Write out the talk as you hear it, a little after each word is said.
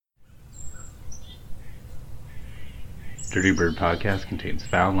Dirty Bird podcast contains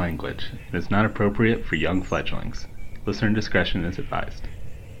foul language and is not appropriate for young fledglings. Listener discretion is advised.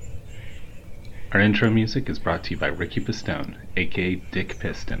 Our intro music is brought to you by Ricky Pistone, aka Dick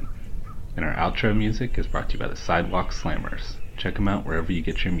Piston. And our outro music is brought to you by the Sidewalk Slammers. Check them out wherever you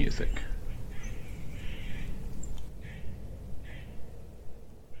get your music.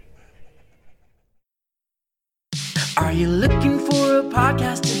 Are you looking for a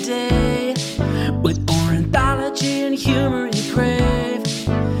podcast today with ornithology and humor you crave?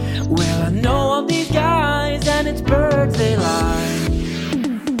 Well, I know all these guys and it's birds they like.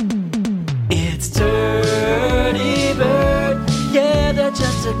 It's Dirty Bird, yeah, they're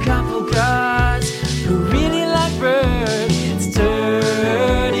just a couple guys who really like birds. It's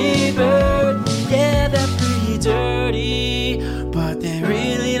Dirty Bird, yeah, they're pretty dirty, but they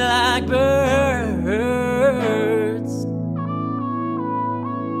really like birds.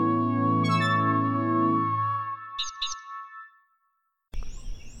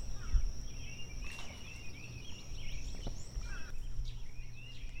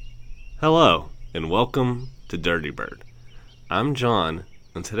 Hello, and welcome to Dirty Bird. I'm John,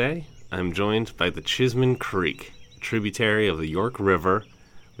 and today I'm joined by the Chisman Creek, a tributary of the York River,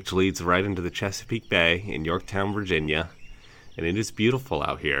 which leads right into the Chesapeake Bay in Yorktown, Virginia, and it is beautiful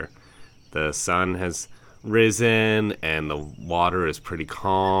out here. The sun has risen, and the water is pretty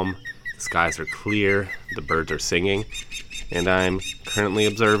calm, the skies are clear, the birds are singing, and I'm currently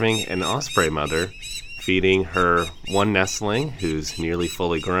observing an osprey mother feeding her one nestling, who's nearly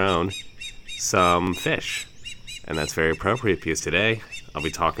fully grown, some fish. And that's very appropriate because today I'll be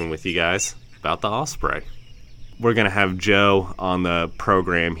talking with you guys about the osprey. We're going to have Joe on the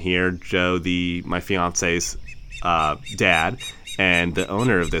program here. Joe, my fiance's dad, and the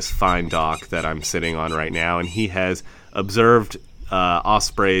owner of this fine dock that I'm sitting on right now. And he has observed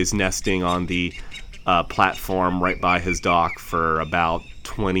ospreys nesting on the platform right by his dock for about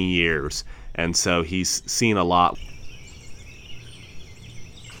 20 years. And so he's seen a lot.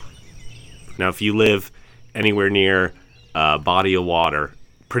 Now, if you live anywhere near a body of water,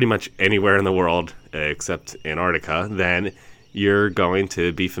 pretty much anywhere in the world except Antarctica, then you're going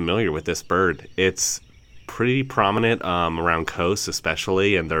to be familiar with this bird. It's pretty prominent around coasts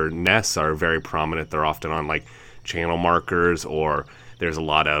especially, and their nests are very prominent. They're often on like channel markers, or there's a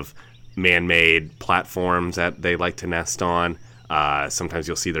lot of man-made platforms that they like to nest on. Sometimes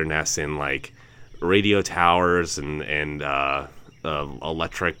you'll see their nests in like radio towers and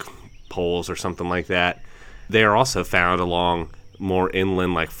electric poles or something like that. They are also found along more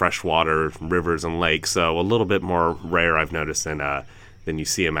inland, like freshwater rivers and lakes, so a little bit more rare, I've noticed, than you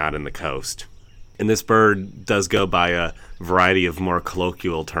see them out in the coast. And this bird does go by a variety of more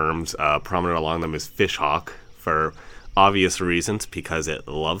colloquial terms. Prominent along them is fishhawk, for obvious reasons, because it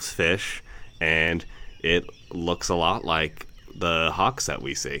loves fish and it looks a lot like the hawks that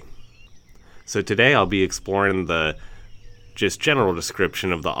we see. So today I'll be exploring the just general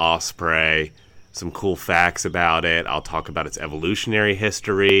description of the osprey, some cool facts about it. I'll talk about its evolutionary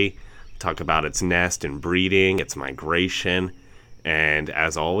history, talk about its nest and breeding, its migration, and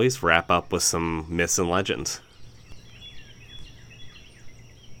as always, wrap up with some myths and legends.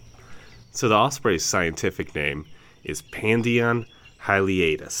 So the osprey's scientific name is Pandion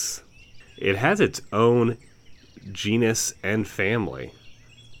hyliatus. It has its own genus and family,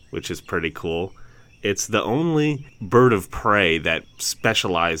 which is pretty cool. It's the only bird of prey that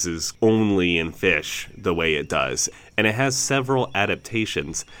specializes only in fish the way it does. And it has several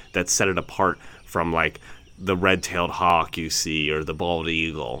adaptations that set it apart from like the red-tailed hawk you see or the bald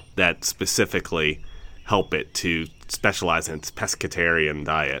eagle that specifically help it to specialize in its pescatarian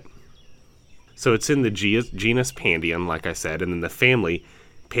diet. So it's in the genus Pandion, like I said, and in the family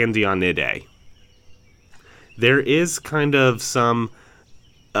Pandionidae. There is kind of some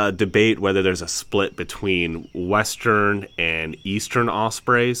debate whether there's a split between western and eastern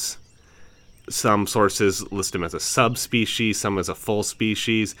ospreys. Some sources list them as a subspecies, some as a full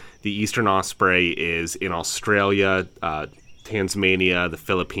species. The eastern osprey is in Australia, Tasmania, the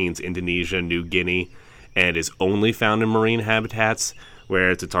Philippines, Indonesia, New Guinea, and is only found in marine habitats,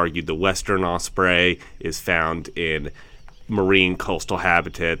 whereas it's argued the western osprey is found in marine coastal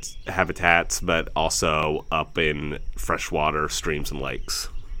habitats, but also up in freshwater streams and lakes.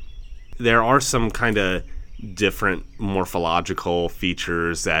 There are some kind of different morphological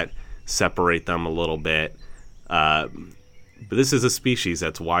features that separate them a little bit, but this is a species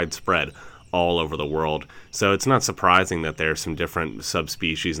that's widespread all over the world, so it's not surprising that there's some different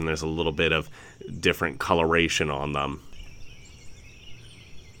subspecies and there's a little bit of different coloration on them.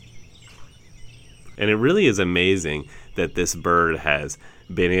 And it really is amazing that this bird has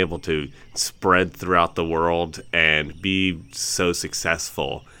been able to spread throughout the world and be so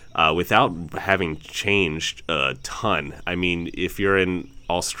successful without having changed a ton. I mean, if you're in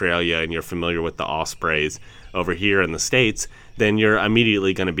Australia and you're familiar with the ospreys over here in the States, then you're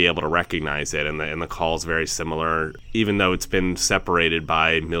immediately going to be able to recognize it, and the call is very similar. Even though it's been separated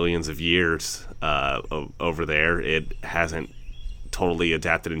by millions of years over there, it hasn't totally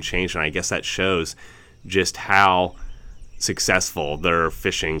adapted and changed, and I guess that shows just how successful their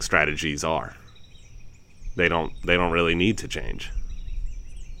fishing strategies are. They don't really need to change.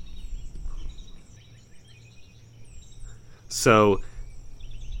 So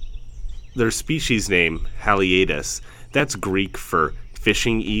their species name, Haliaetus, that's Greek for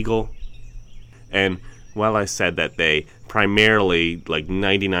fishing eagle. And while I said that they primarily, like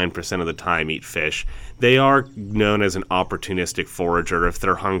 99% of the time, eat fish, they are known as an opportunistic forager. If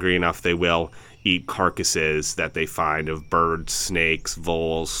they're hungry enough, they will eat carcasses that they find of birds, snakes,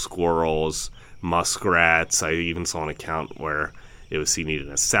 voles, squirrels, muskrats. I even saw an account where it was seen eating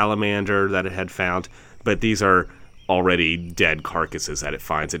a salamander that it had found. But these are already dead carcasses that it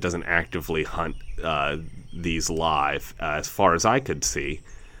finds. It doesn't actively hunt these live, as far as I could see.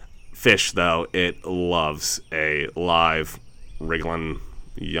 Fish, though, it loves a live, wriggling,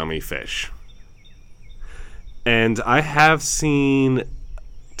 yummy fish. And I have seen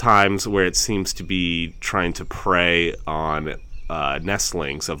times where it seems to be trying to prey on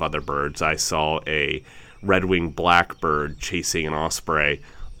nestlings of other birds. I saw a red-winged blackbird chasing an osprey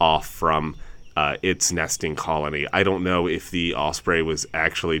off from its nesting colony. I don't know if the osprey was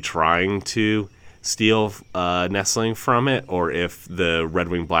actually trying to steal nestling from it, or if the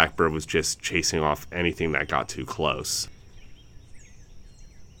red-winged blackbird was just chasing off anything that got too close.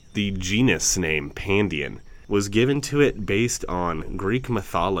 The genus name Pandion was given to it based on Greek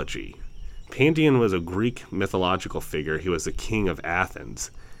mythology. Pandion was a Greek mythological figure. He was the king of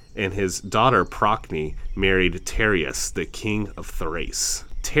Athens, and his daughter Procne married Tereus, the king of Thrace.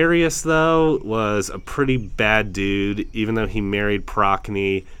 Tereus, though, was a pretty bad dude. Even though he married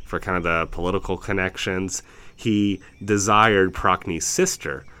Procne for kind of the political connections, he desired Procne's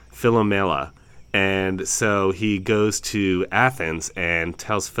sister, Philomela. And so he goes to Athens and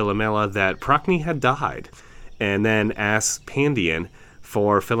tells Philomela that Procne had died, and then asks Pandion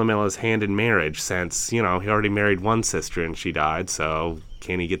for Philomela's hand in marriage, since, he already married one sister and she died, so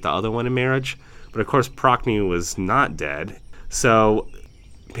can he get the other one in marriage? But of course, Procne was not dead, so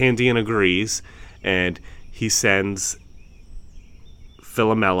Pandion agrees, and he sends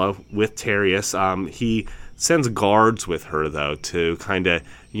Philomela with Tereus. He sends guards with her, though, to kind of,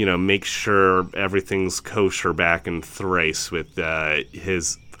 make sure everything's kosher back in Thrace with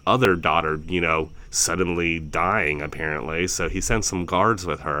his other daughter, suddenly dying, apparently. So he sends some guards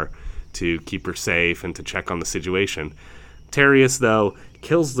with her to keep her safe and to check on the situation. Tereus, though,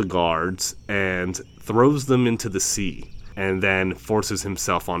 kills the guards and throws them into the sea, and then forces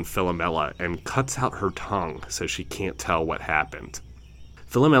himself on Philomela and cuts out her tongue so she can't tell what happened.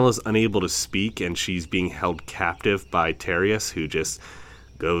 Philomela's unable to speak, and she's being held captive by Tereus, who just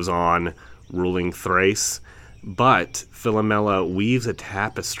goes on ruling Thrace. But Philomela weaves a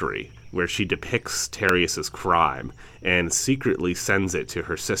tapestry where she depicts Tereus's crime and secretly sends it to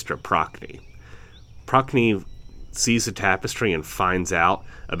her sister Procne. Procne sees the tapestry and finds out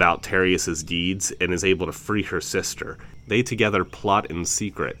about Tereus's deeds and is able to free her sister. They together plot in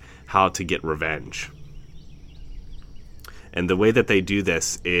secret how to get revenge. And the way that they do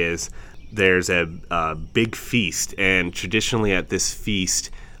this is there's a big feast, and traditionally at this feast,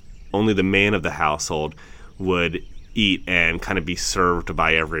 only the man of the household would eat and kind of be served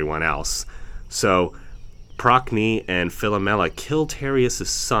by everyone else. So Procne and Philomela kill Tereus'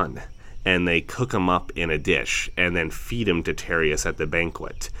 son, and they cook him up in a dish and then feed him to Tereus at the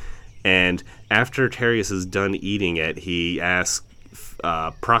banquet. And after Tereus is done eating it, he asks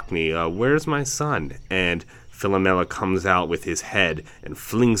Procne, where's my son? And Philomela comes out with his head and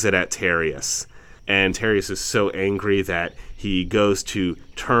flings it at Tereus. And Tereus is so angry that he goes to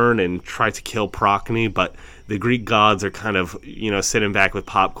turn and try to kill Procne, but the Greek gods are kind of, sitting back with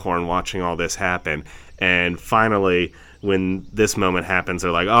popcorn watching all this happen. And finally, when this moment happens,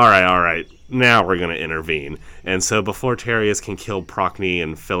 they're like, all right, now we're going to intervene. And so before Tereus can kill Procne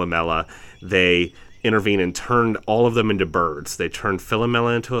and Philomela, they intervene and turn all of them into birds. They turned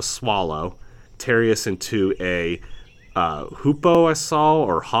Philomela into a swallow, Tereus into a hoopoe, I saw,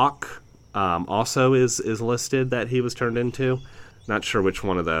 or hawk, also is listed that he was turned into. Not sure which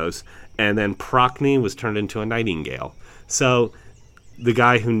one of those. And then Procne was turned into a nightingale. So the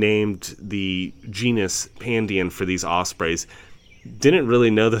guy who named the genus Pandion for these ospreys didn't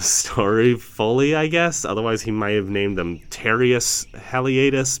really know the story fully, I guess. Otherwise, he might have named them Pterius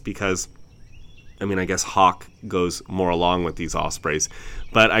haliatus because, I mean, I guess hawk goes more along with these ospreys.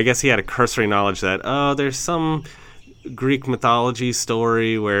 But I guess he had a cursory knowledge that, there's some Greek mythology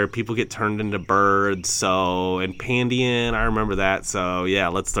story where people get turned into birds. So, and Pandion, I remember that. So, yeah,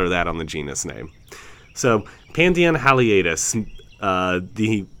 let's throw that on the genus name. So, Pandion haliatus,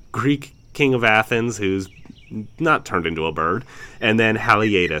 the Greek king of Athens, who's not turned into a bird, and then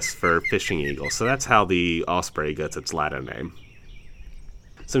haliatus for fishing eagle. So that's how the osprey gets its Latin name.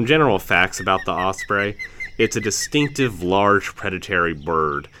 Some general facts about the osprey. It's a distinctive large predatory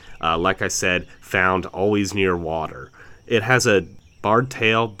bird. Like I said, found always near water. It has a barred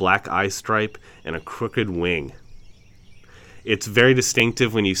tail, black eye stripe, and a crooked wing. It's very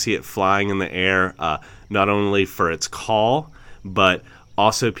distinctive when you see it flying in the air, not only for its call, but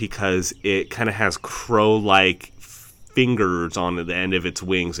also because it kind of has crow-like fingers on the end of its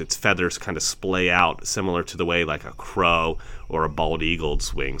wings. Its feathers kind of splay out, similar to the way like a crow or a bald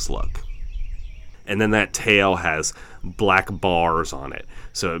eagle's wings look. And then that tail has black bars on it,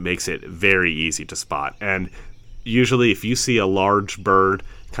 so it makes it very easy to spot. And usually if you see a large bird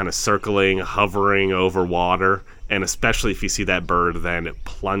kind of circling, hovering over water, and especially if you see that bird then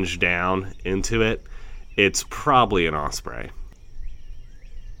plunge down into it, it's probably an osprey.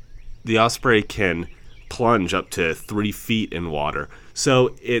 The osprey can plunge up to 3 feet in water,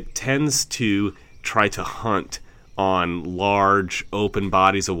 so it tends to try to hunt on large open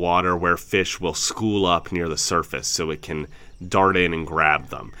bodies of water where fish will school up near the surface so it can dart in and grab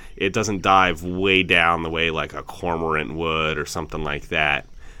them. It doesn't dive way down the way like a cormorant would or something like that,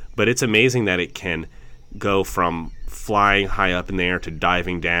 but it's amazing that it can go from flying high up in the air to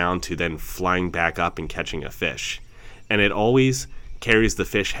diving down to then flying back up and catching a fish. And it always carries the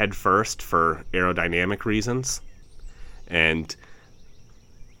fish head first for aerodynamic reasons. And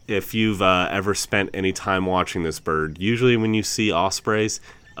if you've ever spent any time watching this bird, usually when you see ospreys,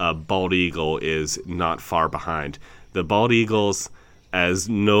 a bald eagle is not far behind. The bald eagles, as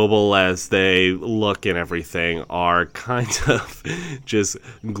noble as they look and everything, are kind of just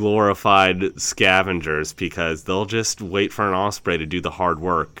glorified scavengers because they'll just wait for an osprey to do the hard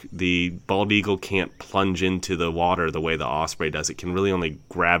work. The bald eagle can't plunge into the water the way the osprey does. It can really only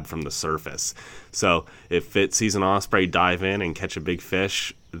grab from the surface. So if it sees an osprey dive in and catch a big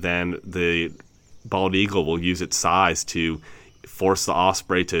fish, then the bald eagle will use its size to force the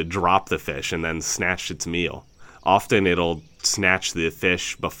osprey to drop the fish and then snatch its meal. Often it'll snatch the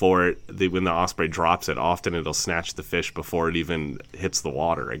fish before when the osprey drops it. Often it'll snatch the fish before it even hits the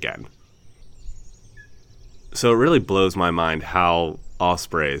water again. So it really blows my mind how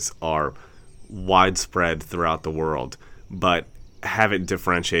ospreys are widespread throughout the world, but haven't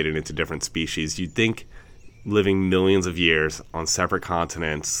differentiated into different species. You'd think living millions of years on separate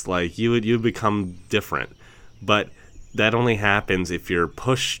continents, like you would become different, but that only happens if you're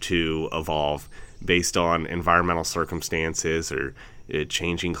pushed to evolve based on environmental circumstances or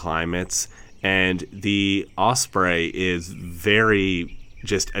changing climates. And the osprey is very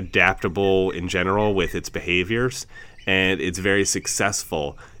just adaptable in general with its behaviors, and it's very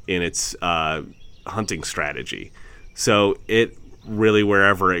successful in its hunting strategy. So it really,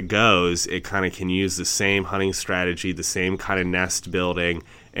 wherever it goes, it kind of can use the same hunting strategy, the same kind of nest building,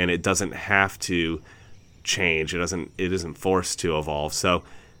 and it doesn't have to change. It isn't forced to evolve. So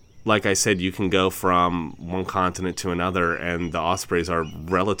like I said, you can go from one continent to another, and the ospreys are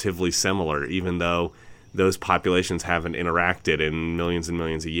relatively similar, even though those populations haven't interacted in millions and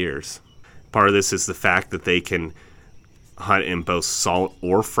millions of years. Part of this is the fact that they can hunt in both salt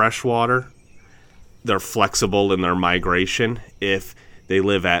or fresh water. They're flexible in their migration. If they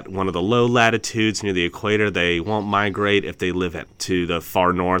live at one of the low latitudes near the equator, they won't migrate. If they live to the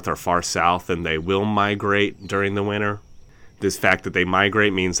far north or far south, then they will migrate during the winter. This fact that they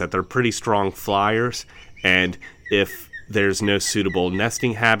migrate means that they're pretty strong flyers, and if there's no suitable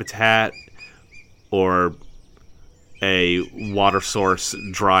nesting habitat or a water source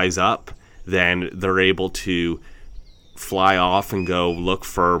dries up, then they're able to fly off and go look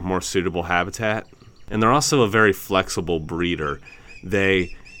for more suitable habitat. And they're also a very flexible breeder.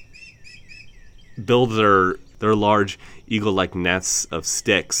 They build their large eagle-like nests of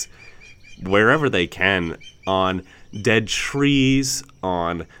sticks wherever they can, on dead trees,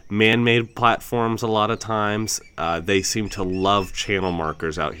 on man-made platforms a lot of times. They seem to love channel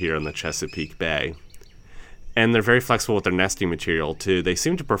markers out here in the Chesapeake Bay. And they're very flexible with their nesting material too. They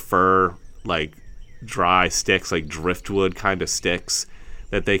seem to prefer like dry sticks, like driftwood kind of sticks,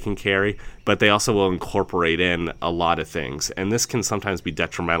 that they can carry, but they also will incorporate in a lot of things. And this can sometimes be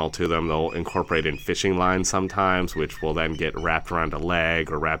detrimental to them. They'll incorporate in fishing lines sometimes, which will then get wrapped around a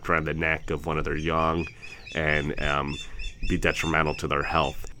leg or wrapped around the neck of one of their young and be detrimental to their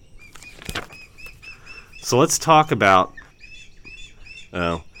health. So let's talk about,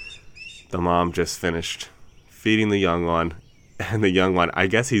 the mom just finished feeding the young one, and the young one, I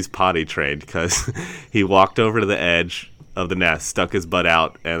guess he's potty trained because he walked over to the edge of the nest, stuck his butt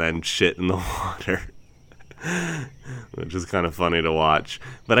out, and then shit in the water, which is kind of funny to watch.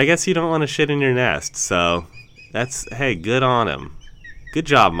 But I guess you don't want to shit in your nest, so hey, good on him. Good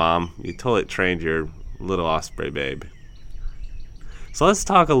job, Mom. You totally trained your little osprey babe. So let's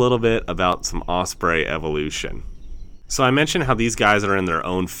talk a little bit about some osprey evolution. So I mentioned how these guys are in their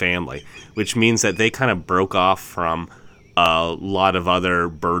own family, which means that they kind of broke off from a lot of other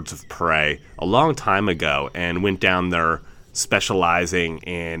birds of prey a long time ago and went down their specializing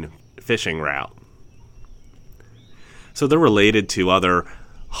in fishing route. So they're related to other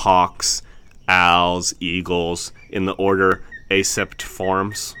hawks, owls, eagles in the order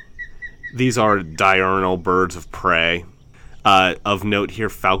Acceptiformes. These are diurnal birds of prey. Of note here,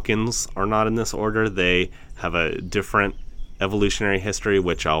 falcons are not in this order. They have a different evolutionary history,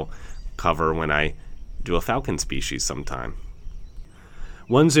 which I'll cover when I do a falcon species sometime.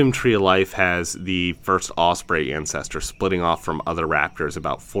 One Zoom tree of life has the first osprey ancestor splitting off from other raptors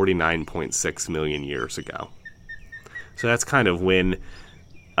about 49.6 million years ago. So that's kind of when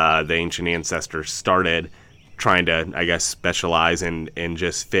the ancient ancestors started trying to, I guess, specialize in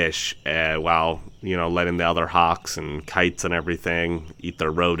just fish while, letting the other hawks and kites and everything eat their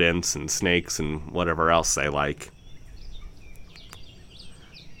rodents and snakes and whatever else they like.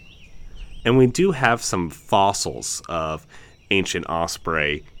 And we do have some fossils of ancient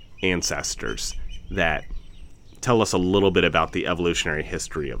osprey ancestors that tell us a little bit about the evolutionary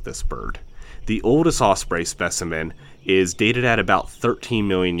history of this bird. The oldest osprey specimen is dated at about 13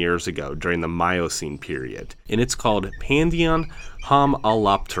 million years ago during the Miocene period, and it's called Pandion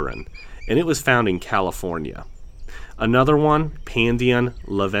homalopteron, and it was found in California. Another one, Pandion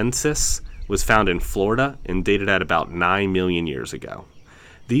lavensis, was found in Florida and dated at about 9 million years ago.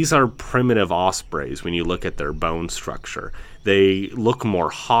 These are primitive ospreys when you look at their bone structure. They look more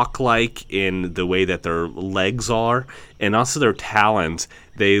hawk-like in the way that their legs are, and also their talons,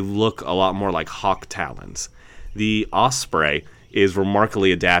 they look a lot more like hawk talons. The osprey is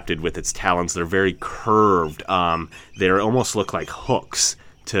remarkably adapted with its talons. They're very curved. They almost look like hooks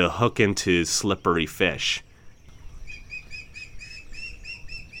to hook into slippery fish.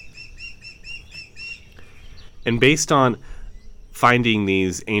 And based on finding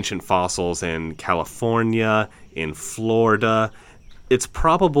these ancient fossils in California, in Florida, it's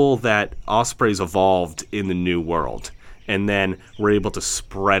probable that ospreys evolved in the New World and then were able to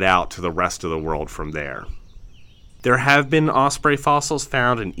spread out to the rest of the world from there. There have been osprey fossils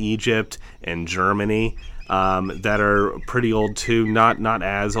found in Egypt and Germany that are pretty old too, not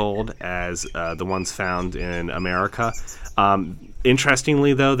as old as the ones found in America.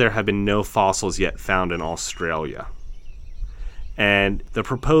 Interestingly, though, there have been no fossils yet found in Australia. And the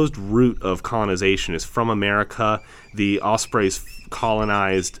proposed route of colonization is from America. The ospreys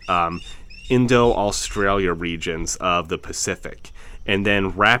colonized Indo-Australia regions of the Pacific, and then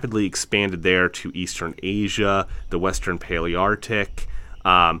rapidly expanded there to Eastern Asia, the Western Palearctic.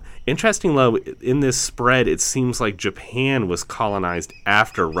 Interesting, though, in this spread, it seems like Japan was colonized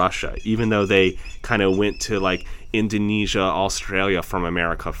after Russia, even though they kind of went to like Indonesia, Australia from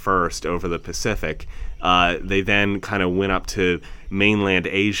America first over the Pacific. They then kind of went up to mainland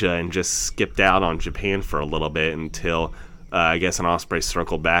Asia and just skipped out on Japan for a little bit until, I guess, an osprey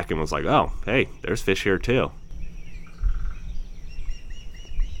circled back and was like, oh, hey, there's fish here too.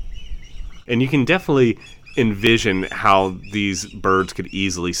 And you can definitely envision how these birds could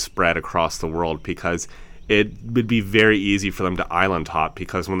easily spread across the world, because it would be very easy for them to island hop,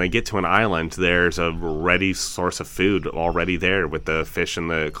 because when they get to an island, there's a ready source of food already there with the fish in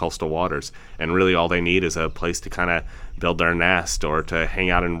the coastal waters. And really all they need is a place to kind of build their nest or to hang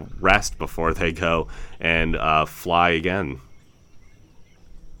out and rest before they go and fly again.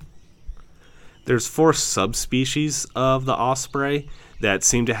 There's 4 subspecies of the osprey that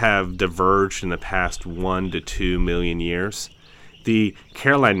seem to have diverged in the past 1 to 2 million years. The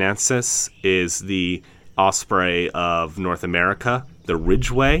carolinensis is the osprey of North America. The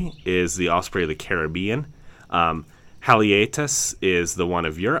ridgeway is the osprey of the Caribbean. Haliaetus is the one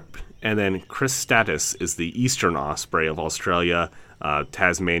of Europe. And then cristatus is the eastern osprey of Australia,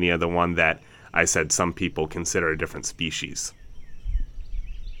 Tasmania, the one that I said some people consider a different species.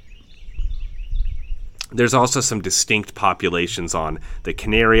 There's also some distinct populations on the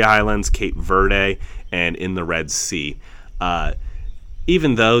Canary Islands, Cape Verde, and in the Red Sea.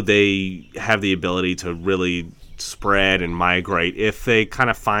 Even though they have the ability to really spread and migrate, if they kind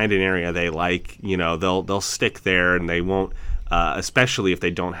of find an area they like, they'll stick there, and they won't, especially if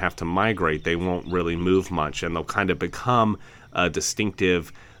they don't have to migrate, they won't really move much, and they'll kind of become a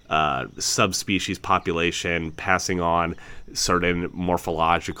distinctive subspecies population, passing on certain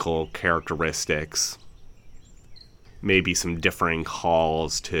morphological characteristics. Maybe some differing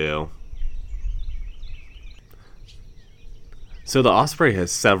calls too. So the osprey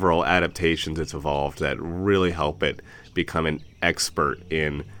has several adaptations it's evolved that really help it become an expert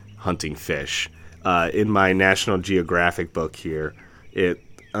in hunting fish. In my National Geographic book here,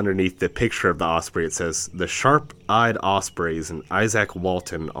 underneath the picture of the osprey, it says, "The sharp-eyed ospreys and Isaac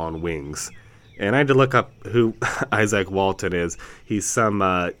Walton on wings." And I had to look up who Isaac Walton is. He's some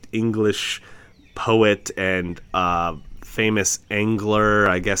English poet and famous angler.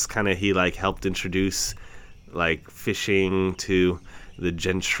 I guess kind of he helped introduce fishing to the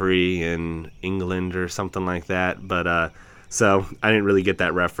gentry in England or something like that. But so I didn't really get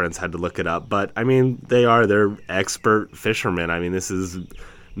that reference, had to look it up. But I mean, they're expert fishermen. I mean, this is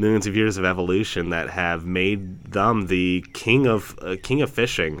millions of years of evolution that have made them the king of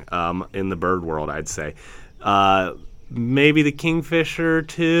fishing in the bird world, I'd say. Maybe the kingfisher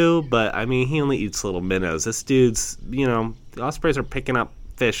too, but I mean, he only eats little minnows. This dude's, the ospreys are picking up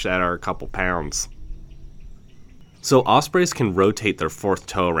fish that are a couple pounds. So ospreys can rotate their fourth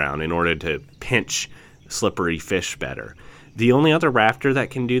toe around in order to pinch slippery fish better. The only other raptor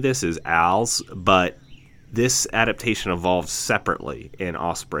that can do this is owls, but this adaptation evolved separately in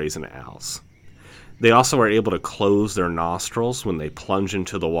ospreys and owls. They also are able to close their nostrils when they plunge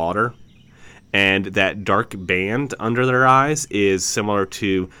into the water. And that dark band under their eyes is similar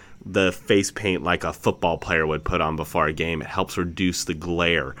to the face paint like a football player would put on before a game. It helps reduce the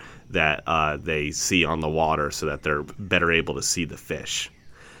glare that they see on the water so that they're better able to see the fish.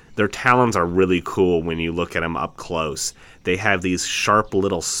 Their talons are really cool when you look at them up close. They have these sharp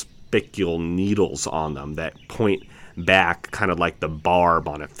little spicule needles on them that point back kind of like the barb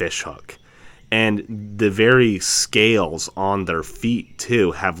on a fish hook. And the very scales on their feet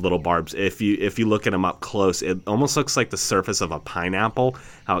too have little barbs. If you look at them up close, it almost looks like the surface of a pineapple,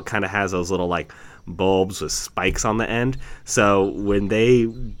 how it kind of has those little bulbs with spikes on the end. So when they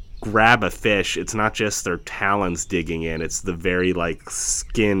grab a fish, it's not just their talons digging in, it's the very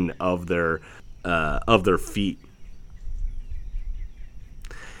skin of their feet.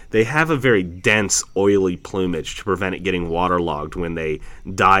 They have a very dense, oily plumage to prevent it getting waterlogged when they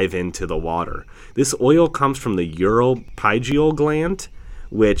dive into the water. This oil comes from the uropygial gland,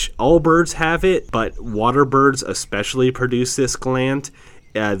 which all birds have it, but water birds especially produce this gland.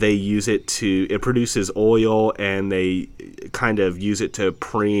 They use it produces oil, and they kind of use it to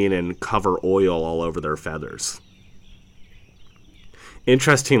preen and cover oil all over their feathers.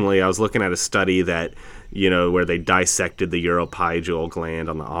 Interestingly, I was looking at a study that, where they dissected the uropygial gland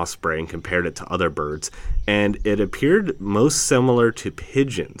on the osprey and compared it to other birds, and it appeared most similar to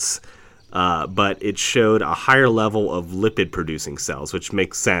pigeons, but it showed a higher level of lipid-producing cells, which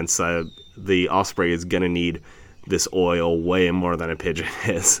makes sense. The osprey is going to need this oil way more than a pigeon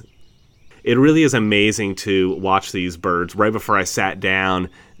is. It really is amazing to watch these birds. Right before I sat down,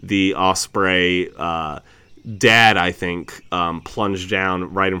 the osprey dad, I think, plunged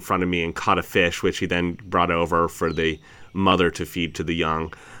down right in front of me and caught a fish, which he then brought over for the mother to feed to the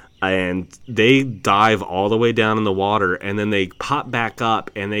young. And they dive all the way down in the water, and then they pop back up,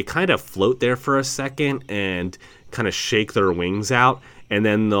 and they kind of float there for a second and kind of shake their wings out, and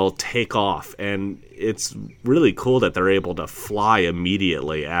then they'll take off. And it's really cool that they're able to fly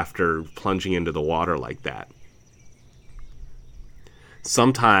immediately after plunging into the water like that.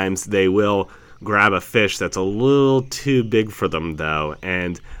 Sometimes they will grab a fish that's a little too big for them, though,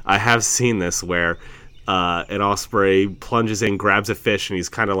 and I have seen this where an osprey plunges in, grabs a fish, and he's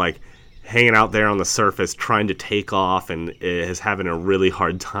kind of hanging out there on the surface trying to take off and is having a really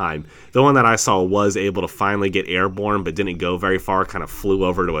hard time. The one that I saw was able to finally get airborne but didn't go very far, kind of flew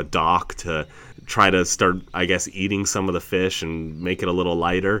over to a dock to try to start, I guess, eating some of the fish and make it a little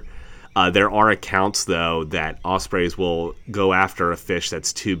lighter. There are accounts, though, that ospreys will go after a fish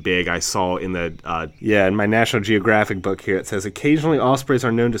that's too big. I saw in in my National Geographic book here, it says, occasionally ospreys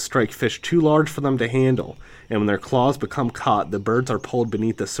are known to strike fish too large for them to handle, and when their claws become caught, the birds are pulled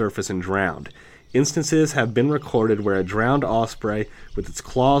beneath the surface and drowned. Instances have been recorded where a drowned osprey, with its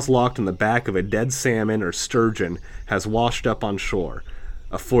claws locked in the back of a dead salmon or sturgeon, has washed up on shore,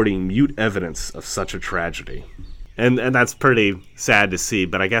 affording mute evidence of such a tragedy. And that's pretty sad to see,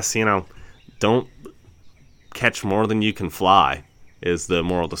 but I guess, don't catch more than you can fly, is the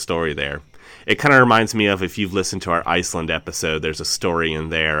moral of the story there. It kind of reminds me of, if you've listened to our Iceland episode, there's a story in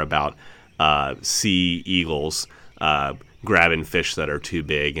there about sea eagles grabbing fish that are too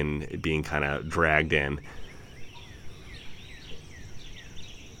big and being kind of dragged in.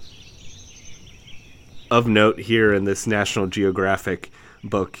 Of note here in this National Geographic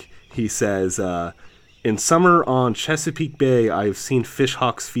book, he says, in summer on Chesapeake Bay, I have seen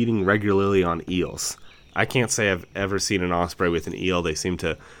fishhawks feeding regularly on eels. I can't say I've ever seen an osprey with an eel. They seem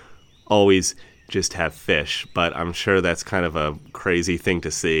to always just have fish, but I'm sure that's kind of a crazy thing to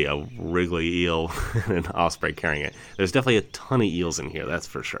see, a wriggly eel and an osprey carrying it. There's definitely a ton of eels in here, that's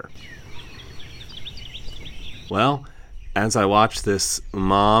for sure. Well, as I watch this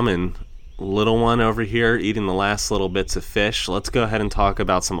mom and little one over here eating the last little bits of fish, let's go ahead and talk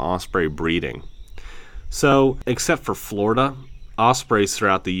about some osprey breeding. So, except for Florida, ospreys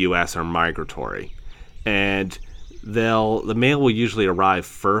throughout the U.S. are migratory, and the male will usually arrive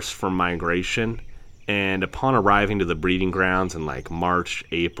first for migration, and upon arriving to the breeding grounds in like March,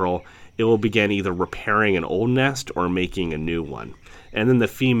 April, it will begin either repairing an old nest or making a new one. And then the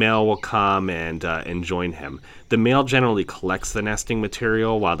female will come and join him. The male generally collects the nesting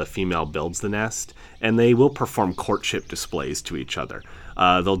material while the female builds the nest, and they will perform courtship displays to each other.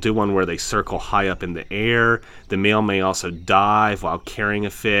 They'll do one where they circle high up in the air. The male may also dive while carrying a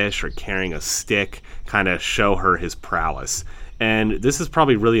fish or carrying a stick, kind of show her his prowess. And this is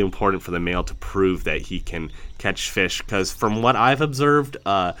probably really important for the male to prove that he can catch fish, because from what I've observed,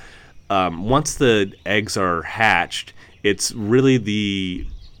 once the eggs are hatched, it's really the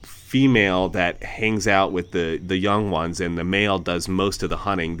female that hangs out with the young ones, and the male does most of the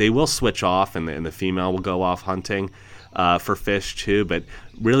hunting. They will switch off, and the female will go off hunting for fish too, but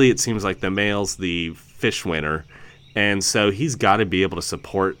really it seems like the male's the fish winner. And so he's got to be able to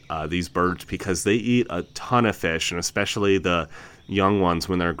support these birds, because they eat a ton of fish, and especially the young ones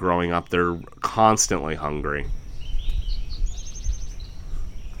when they're growing up, they're constantly hungry.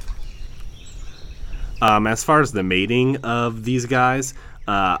 As far as the mating of these guys,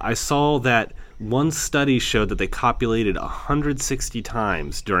 I saw that one study showed that they copulated 160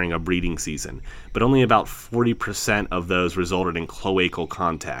 times during a breeding season, but only about 40% of those resulted in cloacal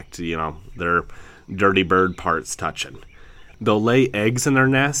contact, their dirty bird parts touching. They'll lay eggs in their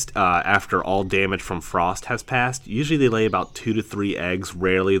nest after all damage from frost has passed. Usually they lay about 2 to 3 eggs.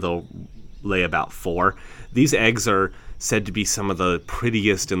 Rarely they'll lay about 4. These eggs are said to be some of the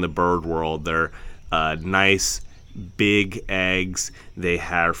prettiest in the bird world. They're nice, big eggs. They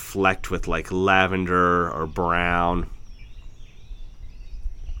are flecked with like lavender or brown.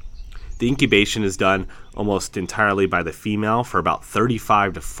 The incubation is done almost entirely by the female for about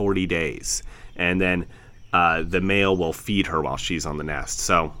 35 to 40 days. And then the male will feed her while she's on the nest.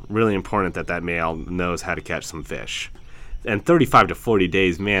 So really important that male knows how to catch some fish. And 35 to 40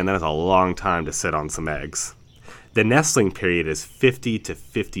 days, man, that is a long time to sit on some eggs. The nestling period is 50 to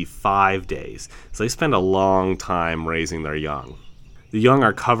 55 days, so they spend a long time raising their young. The young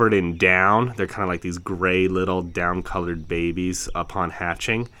are covered in down. They're kind of like these gray little down-colored babies upon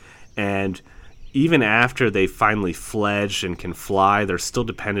hatching, and even after they finally fledge and can fly, they're still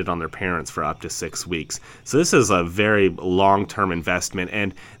dependent on their parents for up to 6 weeks. So this is a very long-term investment,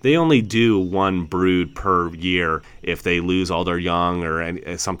 and they only do one brood per year. If they lose all their young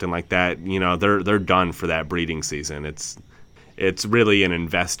or something like that, they're done for that breeding season. It's really an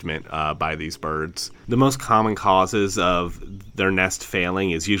investment by these birds. The most common causes of their nest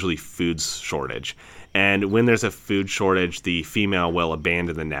failing is usually food shortage. And when there's a food shortage, the female will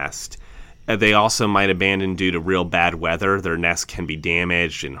abandon the nest. They also might abandon due to real bad weather. Their nest can be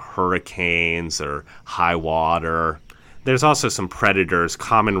damaged in hurricanes or high water. There's also some predators,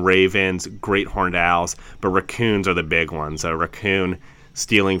 common ravens, great horned owls, but raccoons are the big ones. A raccoon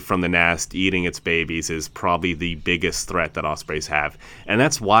stealing from the nest, eating its babies, is probably the biggest threat that ospreys have. And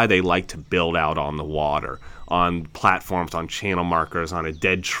that's why they like to build out on the water, on platforms, on channel markers, on a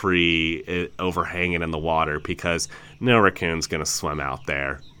dead tree overhanging in the water, because no raccoon's going to swim out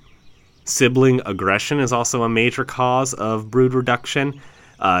there. Sibling aggression is also a major cause of brood reduction.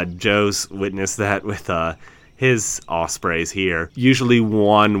 Joe's witnessed that with his ospreys here. Usually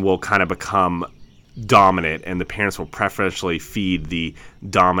one will kind of become dominant, and the parents will preferentially feed the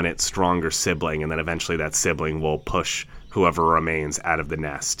dominant, stronger sibling, and then eventually that sibling will push whoever remains out of the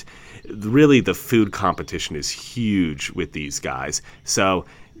nest. Really, the food competition is huge with these guys, so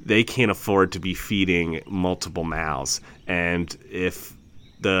they can't afford to be feeding multiple mouths. And if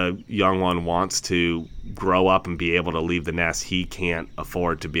the young one wants to grow up and be able to leave the nest, he can't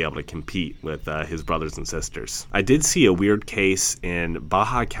afford to be able to compete with his brothers and sisters. I did see a weird case in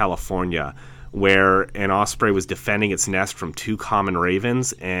Baja California where an osprey was defending its nest from 2 common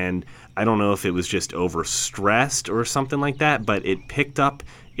ravens, and I don't know if it was just overstressed or something like that, but it picked up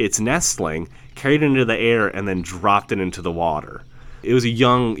its nestling, carried it into the air, and then dropped it into the water. It was a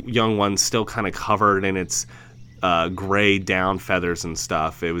young one, still kind of covered in its gray down feathers and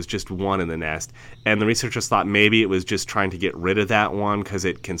stuff. It was just one in the nest, and the researchers thought maybe it was just trying to get rid of that one because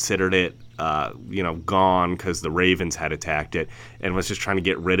it considered it gone because the ravens had attacked it, and was just trying to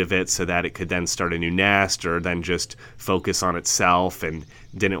get rid of it so that it could then start a new nest or then just focus on itself, and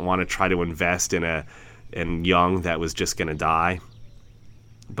didn't want to try to invest in young that was just going to die.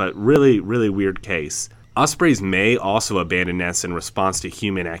 But really, really weird case. Ospreys may also abandon nests in response to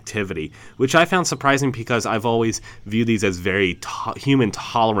human activity, which I found surprising because I've always viewed these as very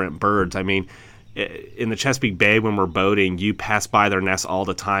human-tolerant birds. I mean, in the Chesapeake Bay when we're boating, you pass by their nests all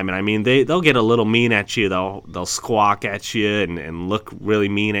the time, and I mean, they'll get a little mean at you. They'll squawk at you and look really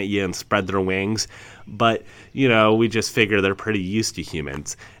mean at you and spread their wings. But, we just figure they're pretty used to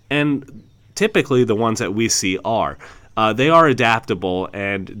humans. And typically the ones that we see are. They are adaptable,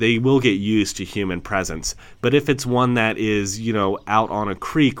 and they will get used to human presence. But if it's one that is, out on a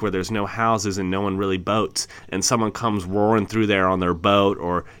creek where there's no houses and no one really boats, and someone comes roaring through there on their boat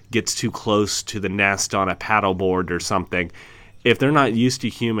or gets too close to the nest on a paddleboard or something, if they're not used to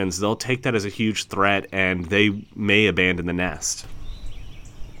humans, they'll take that as a huge threat, and they may abandon the nest.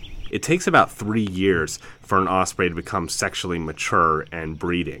 It takes about 3 years for an osprey to become sexually mature and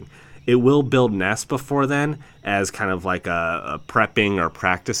breeding. It will build nests before then as kind of like a prepping or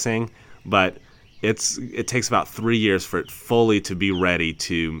practicing, but it takes about 3 years for it fully to be ready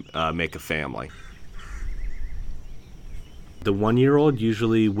to make a family. The 1-year-old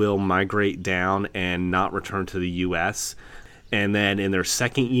usually will migrate down and not return to the U.S., and then in their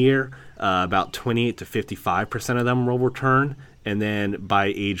second year, about 28 to 55% of them will return. And then by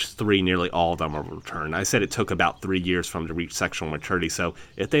age 3, nearly all of them will return. I said it took about 3 years for them to reach sexual maturity. So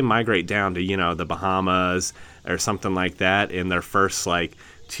if they migrate down to, the Bahamas or something like that in their first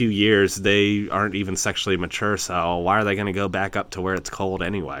 2 years, they aren't even sexually mature. So why are they going to go back up to where it's cold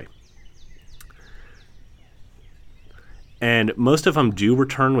anyway? And most of them do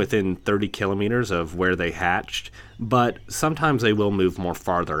return within 30 kilometers of where they hatched, but sometimes they will move more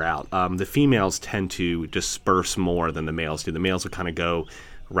farther out. The females tend to disperse more than the males do. The males will kind of go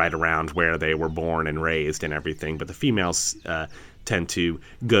right around where they were born and raised and everything, but the females tend to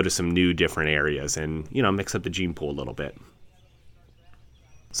go to some new different areas and, mix up the gene pool a little bit.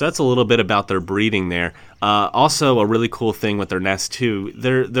 So that's a little bit about their breeding there. Also, a really cool thing with their nest, too,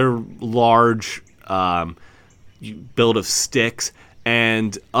 they're large, built of sticks,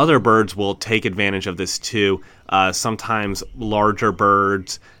 and other birds will take advantage of this too. Sometimes larger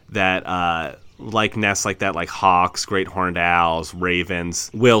birds that like nests like that, like hawks, great horned owls, ravens,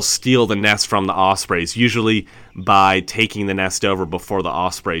 will steal the nest from the ospreys, usually by taking the nest over before the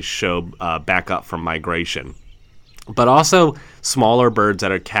ospreys show back up from migration. But also smaller birds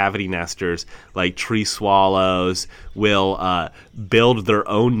that are cavity nesters, like tree swallows, will build their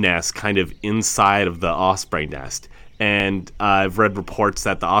own nest kind of inside of the osprey nest. And I've read reports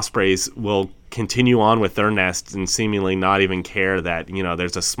that the ospreys will continue on with their nests and seemingly not even care that,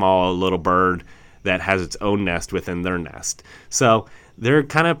 there's a small little bird that has its own nest within their nest. So they're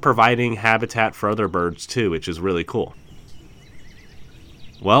kind of providing habitat for other birds too, which is really cool.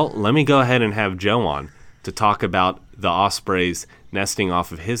 Well, let me go ahead and have Joe on to talk about the ospreys nesting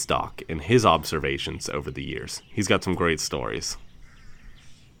off of his dock and his observations over the years. He's got some great stories.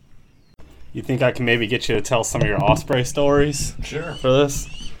 You think I can maybe get you to tell some of your osprey stories? Sure. For this?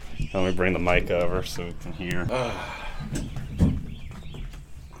 Let me bring the mic over so we can hear.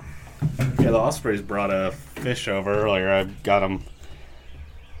 Yeah, the ospreys brought a fish over earlier.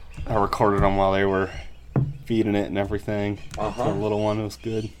 I recorded them while they were feeding it and everything. The little one was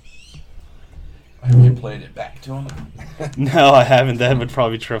good. Have you played it back to him? No, I haven't. That would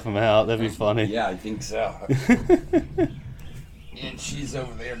probably trip him out. That'd be funny. Yeah, I think so. And she's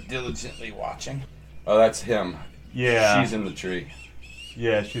over there diligently watching. Oh, that's him. Yeah. She's in the tree.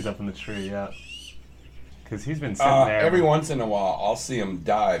 Yeah, she's up in the tree, yeah. Because he's been sitting there. Every once in a while, I'll see him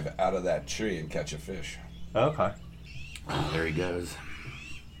dive out of that tree and catch a fish. Okay. Oh, there he goes.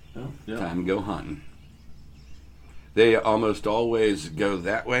 Oh, yeah. Time to go hunting. They almost always go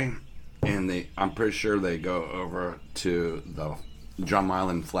that way, and I'm pretty sure they go over to the Drum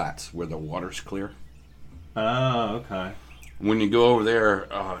Island Flats where the water's clear. Oh, okay. When you go over there,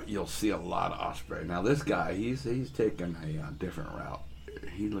 you'll see a lot of osprey. Now this guy, he's taking a different route.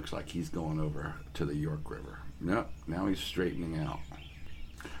 He looks like he's going over to the York River. Nope, now he's straightening out.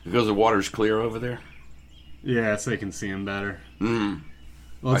 Because the water's clear over there? Yeah, so they can see him better.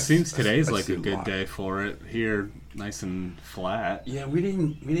 Well, it seems today's I like see a good lot. day for it. Here, nice and flat. Yeah, we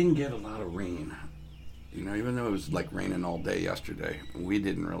didn't get a lot of rain. You know, even though it was like raining all day yesterday, we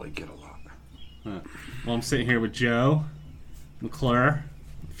didn't really get a lot. Huh. Well, I'm sitting here with Joe McClure,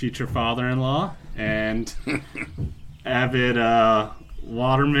 future father-in-law, and avid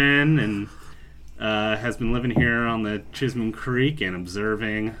waterman, and has been living here on the Chisholm Creek and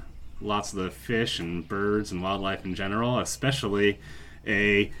observing lots of the fish and birds and wildlife in general, especially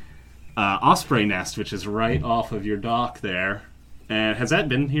a osprey nest, which is right off of your dock there. And has that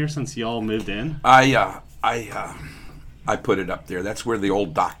been here since y'all moved in? I put it up there. That's where the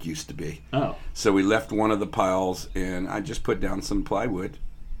old dock used to be. Oh. So we left one of the piles, and I just put down some plywood,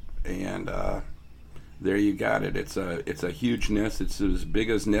 and there you got it. It's a huge nest. It's as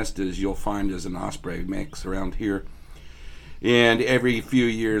big a nest as you'll find as an osprey makes around here. And every few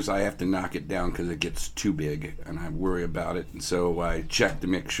years I have to knock it down because it gets too big, and I worry about it. And so I check to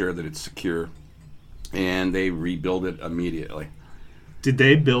make sure that it's secure, and they rebuild it immediately. Did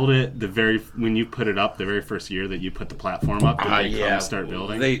they build it when you put it up the very first year that you put the platform up? Did they come start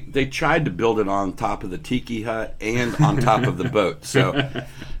building? They tried to build it on top of the tiki hut and on top of the boat.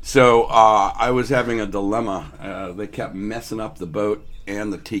 So I was having a dilemma. They kept messing up the boat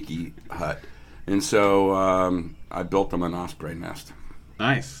and the tiki hut, and so I built them an osprey nest.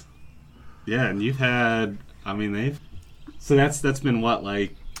 Nice. Yeah, and you've had. I mean, So that's been what,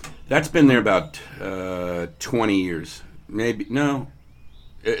 like? That's been there about 20 years, maybe no.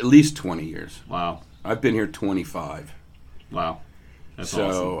 At least 20 years. Wow. I've been here 25. Wow. That's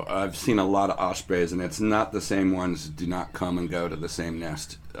so awesome. I've seen a lot of ospreys, and it's not the same ones. Do not come and go to the same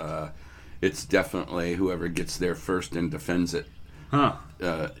nest. It's definitely whoever gets there first and defends it. Huh.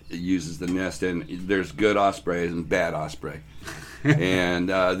 Uses the nest, and there's good ospreys and bad osprey. And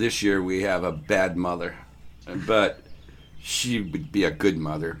this year we have a bad mother, but she would be a good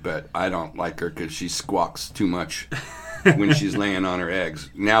mother, but I don't like her because she squawks too much when she's laying on her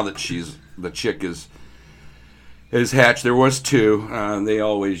eggs. Now that the chick is hatched, there was 2. They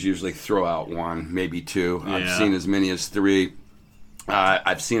always usually throw out 1, maybe 2. Yeah. I've seen as many as 3.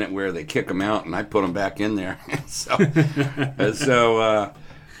 I've seen it where they kick them out and I put them back in there. so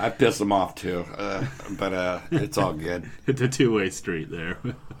I piss them off too. But it's all good. It's a two-way street there.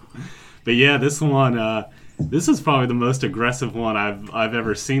 But yeah, this one. This is probably the most aggressive one I've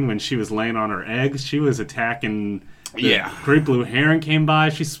ever seen. When she was laying on her eggs, she was attacking. The great blue heron came by.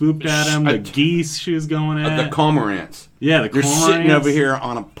 She swooped at him. The geese she was going at. The cormorants. Yeah, They're sitting over here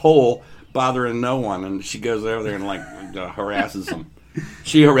on a pole, bothering no one, and she goes over there and harasses them.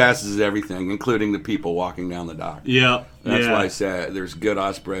 She harasses everything, including the people walking down the dock. Yeah, that's why I say there's good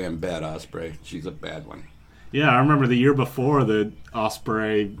osprey and bad osprey. She's a bad one. Yeah, I remember the year before, the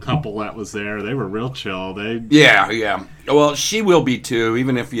osprey couple that was there, they were real chill. Yeah. Well, she will be too,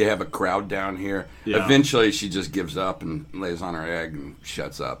 even if you have a crowd down here. Yeah. Eventually, she just gives up and lays on her egg and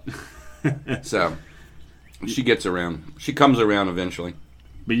shuts up. So, she gets around. She comes around eventually.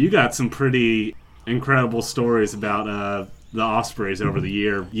 But you got some pretty incredible stories about the ospreys over the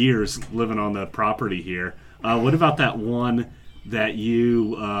years living on the property here. What about that one that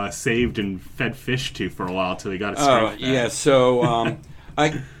you saved and fed fish to for a while till you got it straight? Oh, yeah. So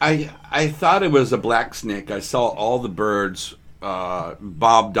I thought it was a black snake. I saw all the birds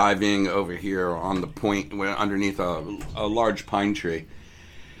bob diving over here on the point underneath a large pine tree.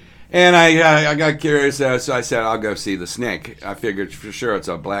 And I got curious, so I said, I'll go see the snake. I figured for sure it's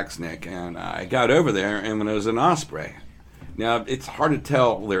a black snake. And I got over there, and when it was an osprey. Now, it's hard to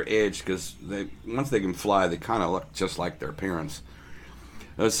tell their age because once they can fly, they kind of look just like their parents.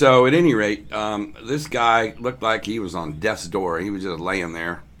 So, at any rate, this guy looked like he was on death's door. He was just laying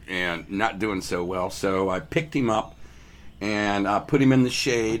there and not doing so well. So, I picked him up and put him in the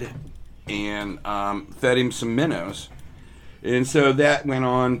shade and fed him some minnows. And so that went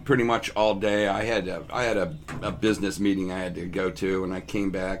on pretty much all day. I had a business meeting I had to go to, and I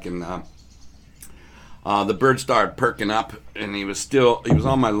came back and the bird started perking up, and he was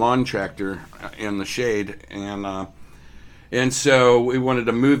on my lawn tractor in the shade, and so we wanted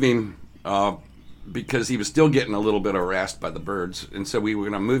to move him because he was still getting a little bit harassed by the birds, and so we were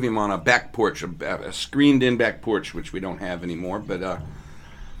going to move him on a back porch, a screened-in back porch, which we don't have anymore, but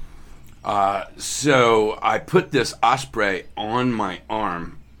so I put this osprey on my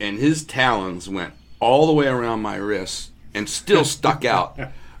arm, and his talons went all the way around my wrist and still stuck out.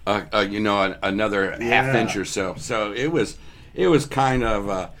 Another half inch or so. So it was kind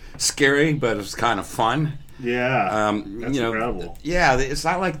of scary, but it was kind of fun. Yeah, that's incredible. Yeah, it's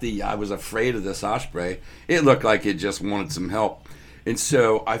not like I was afraid of this osprey. It looked like it just wanted some help, and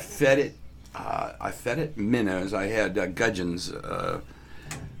so I fed it. I fed it minnows. I had gudgeons,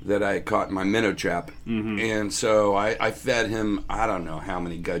 that I caught in my minnow trap. And so I fed him, I don't know how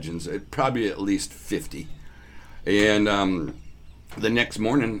many gudgeons, probably at least 50. And the next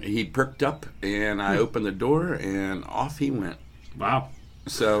morning he perked up, and I opened the door, and off he went. Wow.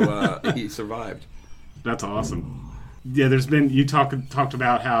 So he survived. That's awesome. Yeah, there's been, you talked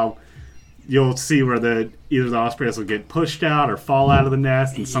about how you'll see where either the ospreys will get pushed out or fall out of the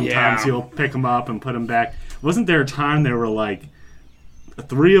nest, and sometimes you'll pick them up and put them back. Wasn't there a time there were like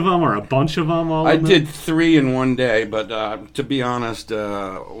 3 of them or a bunch of them? I did 3 in one day, but to be honest,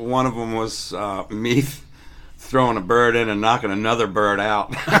 one of them was me throwing a bird in and knocking another bird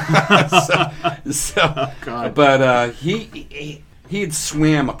out. Oh, God. But he had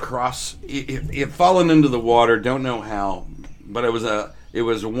swam across. He had fallen into the water. Don't know how, but it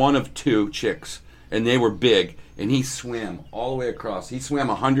was one of 2 chicks, and they were big. And he swam all the way across. He swam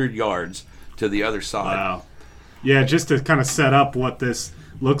 100 yards to the other side. Wow. Yeah, just to kind of set up what this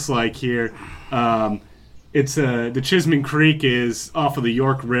looks like here. It's the Chisholm Creek is off of the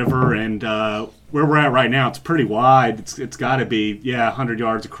York River, and where we're at right now, it's pretty wide. It's got to be 100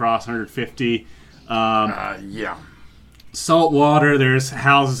 yards across, 150. Yeah. Salt water. There's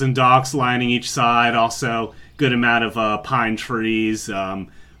houses and docks lining each side. Also, good amount of pine trees.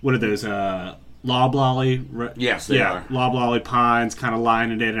 What are those? Loblolly? Yes, they are. Loblolly pines, kind of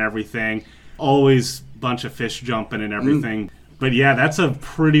lining it and everything. Always bunch of fish jumping and everything. But yeah, that's a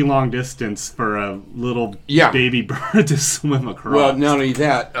pretty long distance for a little baby bird to swim across. Well, not only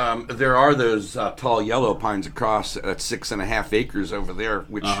that, there are those tall yellow pines across at 6.5 acres over there.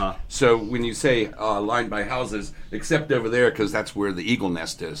 Which so when you say lined by houses, except over there because that's where the eagle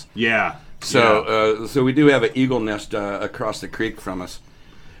nest is. Yeah. So so we do have an eagle nest across the creek from us,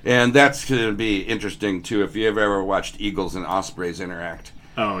 and that's going to be interesting too if you ever watched eagles and ospreys interact.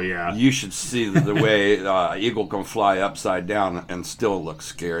 Oh, yeah. You should see the way eagle can fly upside down and still look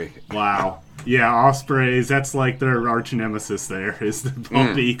scary. Wow. Yeah, ospreys, that's like their arch nemesis there, is the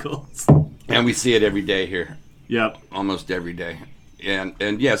bald eagles. And we see it every day here. Yep. Almost every day.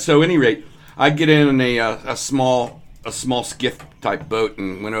 And yeah, so at any rate, I get in a small skiff type boat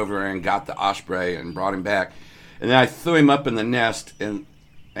and went over and got the osprey and brought him back. And then I threw him up in the nest, and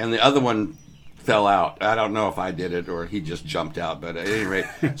the other one fell out. I don't know if I did it or he just jumped out, but at any rate,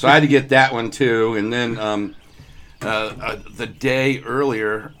 so I had to get that one too. And then the day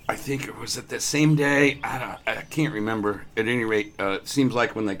earlier, I think it was at the same day. I can't remember. At any rate, it seems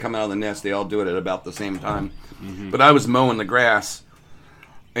like when they come out of the nest, they all do it at about the same time. But I was mowing the grass,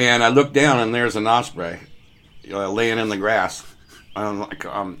 and I looked down, and there's an osprey laying in the grass.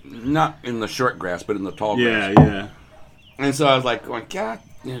 Not in the short grass, but in the tall grass. Yeah. And so I was like, going, God.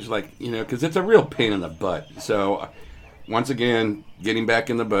 It was like, because it's a real pain in the butt. So, once again, getting back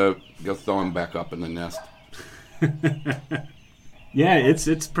in the boat, go throw him back up in the nest. Yeah,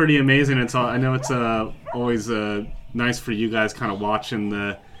 it's pretty amazing. I know it's always nice for you guys kind of watching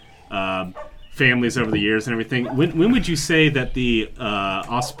the families over the years and everything. When would you say that the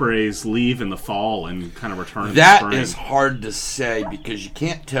ospreys leave in the fall and kind of return in the spring? That is hard to say because you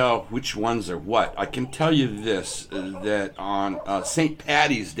can't tell which ones are what. I can tell you this, that on St.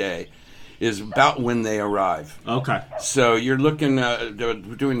 Paddy's Day is about when they arrive. Okay. So you're looking,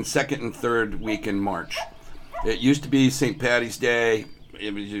 we're doing second and third week in March. It used to be St. Paddy's Day.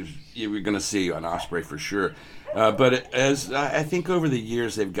 You were going to see an osprey for sure. But as I think over the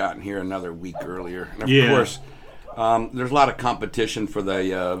years they've gotten here another week earlier. And of course, there's a lot of competition for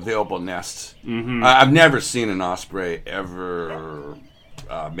the available nests. I've never seen an osprey ever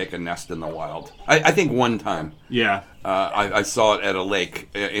make a nest in the wild. I think one time. Yeah. I saw it at a lake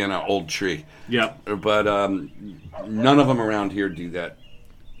in an old tree. Yep. But none of them around here do that.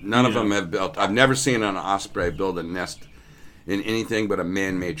 None of them have built. I've never seen an osprey build a nest in anything but a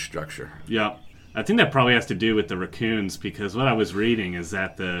man-made structure. Yep. I think that probably has to do with the raccoons, because what I was reading is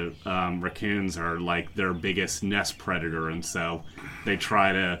that the raccoons are like their biggest nest predator, and so they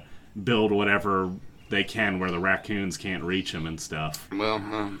try to build whatever they can where the raccoons can't reach them and stuff. Well,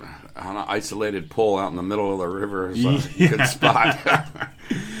 on an isolated pole out in the middle of the river is a good spot.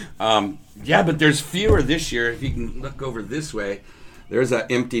 But there's fewer this year. If you can look over this way, there's an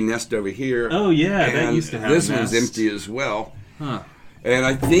empty nest over here. Oh, yeah, that used to have this a nest. one's empty as well. Huh. And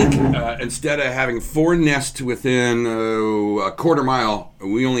I think instead of having 4 nests within a quarter mile,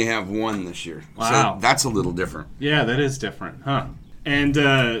 we only have 1 this year. Wow. So that's a little different. Yeah, that is different, huh? And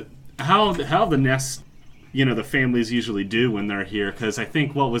how the nests, the families usually do when they're here? Because I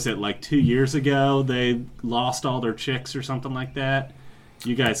think, what was it, like 2 years ago, they lost all their chicks or something like that?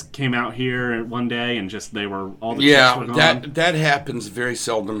 You guys came out here one day and just all the chicks were gone? that happens very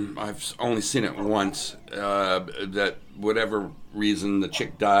seldom. I've only seen it once. That whatever reason the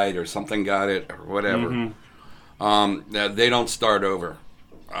chick died or something got it or whatever. They don't start over.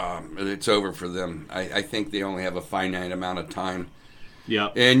 It's over for them. I think they only have a finite amount of time. Yeah.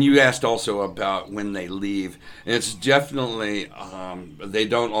 And you asked also about when they leave. And it's definitely, they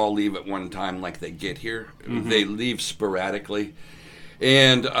don't all leave at one time like they get here. They leave sporadically.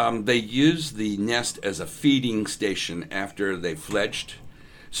 And they use the nest as a feeding station after they've fledged.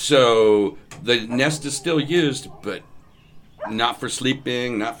 So the nest is still used, but not for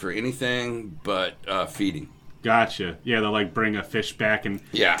sleeping, not for anything, but feeding. Gotcha. Yeah, they'll like bring a fish back and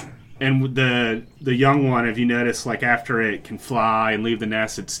Yeah. And the young one, have you noticed, like after it can fly and leave the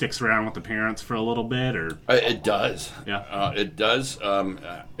nest, it sticks around with the parents for a little bit, or? It does. Yeah. It does.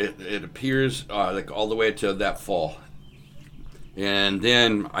 It appears like all the way to that fall. And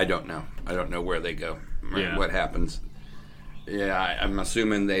then I don't know. I don't know where they go, what happens. Yeah, I'm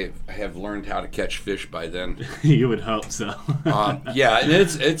assuming they have learned how to catch fish by then. You would hope so. Yeah, and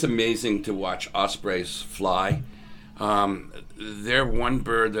it's amazing to watch ospreys fly. They're one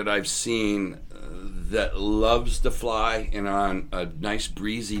bird that I've seen that loves to fly, and on a nice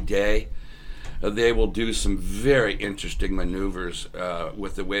breezy day, they will do some very interesting maneuvers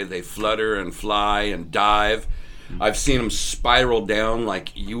with the way they flutter and fly and dive. I've seen him spiral down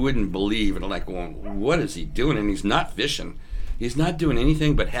like you wouldn't believe, and like, well, what is he doing? And he's not fishing. He's not doing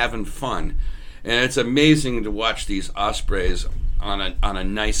anything but having fun. And it's amazing to watch these ospreys on a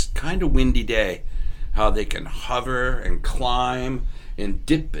nice, kind of windy day, how they can hover and climb and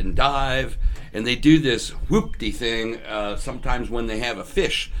dip and dive. And they do this whoop-de thing sometimes when they have a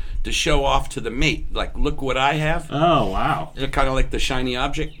fish to show off to the mate. Like, look what I have. Oh, wow. Kind of like the shiny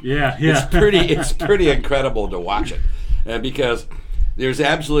object. Yeah. It's pretty incredible to watch it. Because there's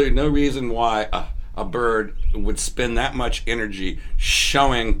absolutely no reason why a bird would spend that much energy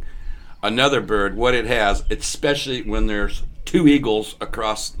showing another bird what it has, especially when there's two eagles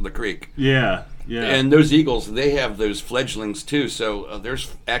across the creek. Yeah. And those eagles, they have those fledglings too, so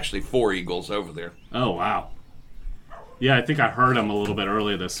there's actually 4 eagles over there. Oh, wow. Yeah, I think I heard them a little bit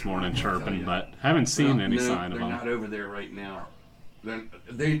earlier this morning chirping, but haven't seen any sign of them. They're not over there right now.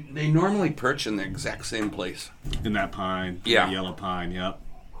 They normally perch in the exact same place. In that pine. Yeah. The yellow pine, yep.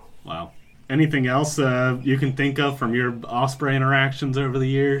 Wow. Anything else you can think of from your osprey interactions over the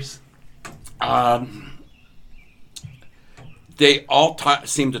years? They all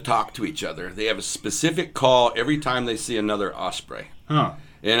seem to talk to each other. They have a specific call every time they see another osprey. Huh.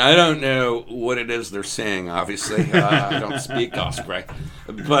 And I don't know what it is they're saying, obviously. I don't speak osprey.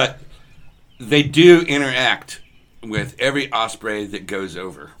 But they do interact with every osprey that goes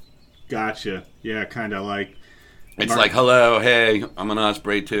over. Gotcha. Yeah, kind of like... It's like, hello, hey, I'm an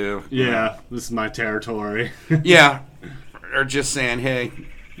osprey too. Yeah, this is my territory. Yeah. Or just saying, hey.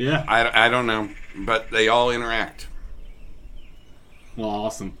 Yeah. I don't know. But they all interact. Well,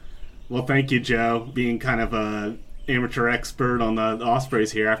 awesome. Well, thank you, Joe, being kind of a amateur expert on the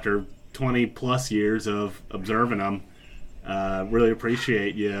ospreys here after 20 plus years of observing them. Really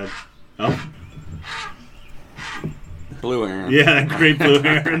appreciate you. Oh. Blue heron. Yeah, great blue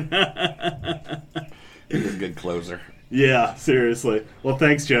heron. He's a good closer. Yeah, seriously. Well,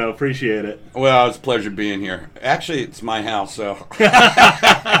 thanks, Joe. Appreciate it. Well, it's a pleasure being here. Actually, it's my house, so.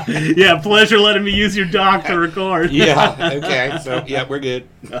 Yeah, pleasure letting me use your dock to record. Yeah, okay. So, yeah, we're good.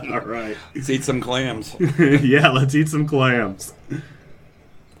 All right. Let's eat some clams. Yeah, let's eat some clams.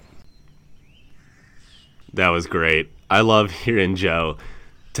 That was great. I love hearing Joe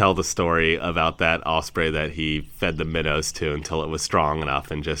tell the story about that osprey that he fed the minnows to until it was strong enough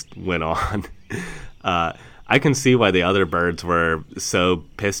and just went on. I can see why the other birds were so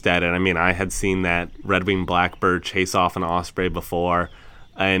pissed at it. I mean, I had seen that red-winged blackbird chase off an osprey before,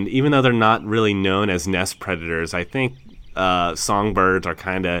 and even though they're not really known as nest predators, I think songbirds are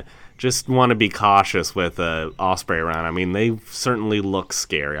kind of just want to be cautious with an osprey around. I mean, they certainly look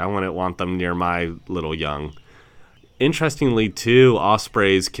scary. I wouldn't want them near my little young. Interestingly, too,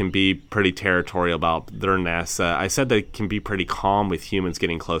 ospreys can be pretty territorial about their nests. I said they can be pretty calm with humans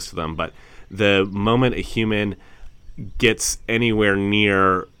getting close to them, but the moment a human gets anywhere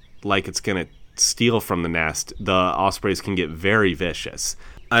near like it's going to steal from the nest, the ospreys can get very vicious.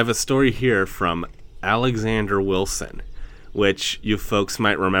 I have a story here from Alexander Wilson, which you folks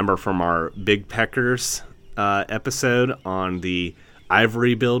might remember from our Big Peckers episode on the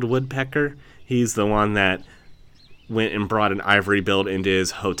ivory-billed woodpecker. He's the one that went and brought an ivory-billed into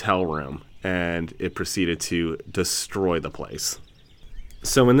his hotel room, and it proceeded to destroy the place.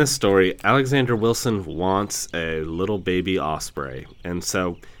 So in this story, Alexander Wilson wants a little baby osprey, and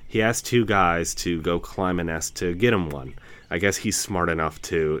so he asks two guys to go climb a nest to get him one. I guess he's smart enough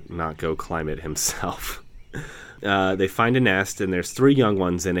to not go climb it himself. They find a nest, and there's 3 young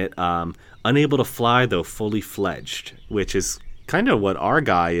ones in it, unable to fly, though fully fledged, which is kind of what our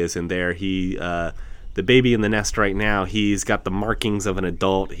guy is in there. The baby in the nest right now, he's got the markings of an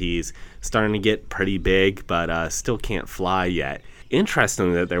adult. He's starting to get pretty big, but still can't fly yet.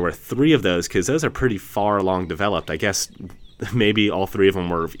 Interesting that there were 3 of those, because those are pretty far along developed. I guess maybe all 3 of them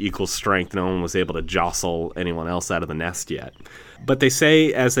were of equal strength. No one was able to jostle anyone else out of the nest yet. But they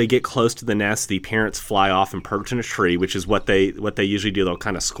say as they get close to the nest, the parents fly off and perch in a tree, which is what they usually do. They'll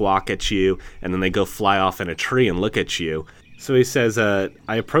kind of squawk at you, and then they go fly off in a tree and look at you. So he says, I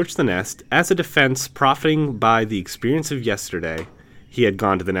approached the nest. As a defense, profiting by the experience of yesterday, he had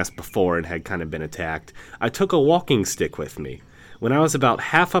gone to the nest before and had kind of been attacked, I took a walking stick with me. When I was about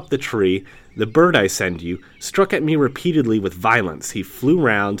half up the tree, the bird I send you struck at me repeatedly with violence. He flew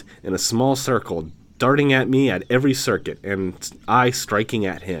round in a small circle, darting at me at every circuit, and I striking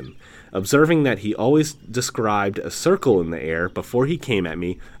at him. Observing that he always described a circle in the air before he came at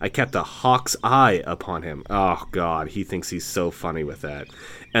me, I kept a hawk's eye upon him. Oh, God, he thinks he's so funny with that.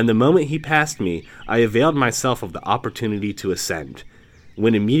 And the moment he passed me, I availed myself of the opportunity to ascend.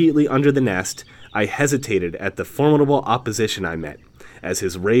 When immediately under the nest, I hesitated at the formidable opposition I met, as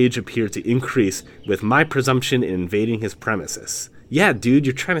his rage appeared to increase with my presumption in invading his premises. Yeah, dude,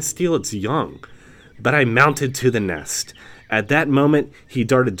 you're trying to steal its young. But I mounted to the nest. At that moment, he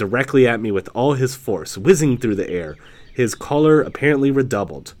darted directly at me with all his force, whizzing through the air. His choler apparently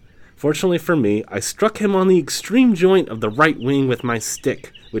redoubled. Fortunately for me, I struck him on the extreme joint of the right wing with my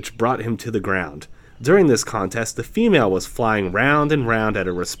stick, which brought him to the ground. During this contest, the female was flying round and round at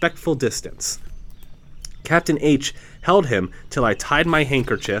a respectful distance. Captain H held him till I tied my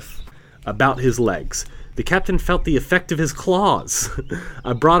handkerchief about his legs. The captain felt the effect of his claws.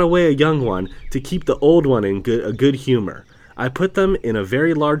 I brought away a young one to keep the old one in a good humor. I put them in a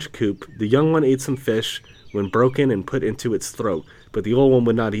very large coop. The young one ate some fish when broken and put into its throat, but the old one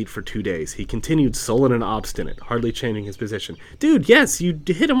would not eat for 2 days. He continued sullen and obstinate, hardly changing his position. Dude, yes, you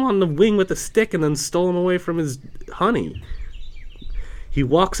hit him on the wing with a stick and then stole him away from his honey. He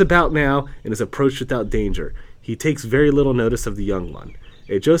walks about now and is approached without danger. He takes very little notice of the young one.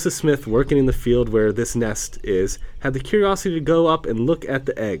 A Joseph Smith working in the field where this nest is had the curiosity to go up and look at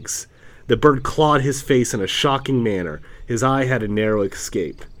the eggs. The bird clawed his face in a shocking manner. His eye had a narrow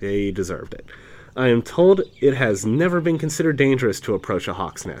escape. He deserved it. I am told it has never been considered dangerous to approach a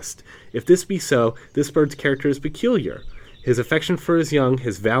hawk's nest. If this be so, this bird's character is peculiar. His affection for his young,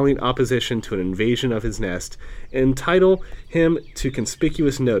 his valiant opposition to an invasion of his nest, entitle him to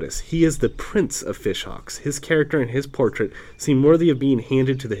conspicuous notice. He is the prince of fishhawks. His character and his portrait seem worthy of being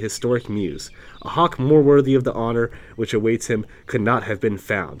handed to the historic muse. A hawk more worthy of the honor which awaits him could not have been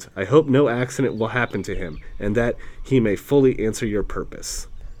found. I hope no accident will happen to him, and that he may fully answer your purpose.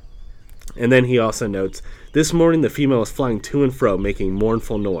 And then he also notes, this morning the female was flying to and fro, making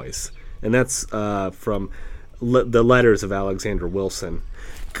mournful noise. And that's from the letters of Alexander Wilson.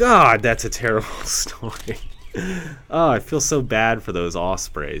 God, that's a terrible story. Oh, I feel so bad for those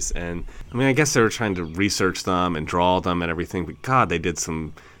ospreys. And I mean, I guess they were trying to research them and draw them and everything, but God, they did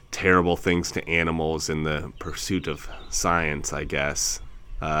some terrible things to animals in the pursuit of science, I guess.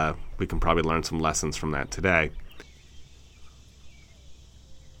 We can probably learn some lessons from that today.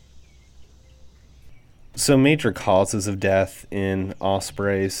 So major causes of death in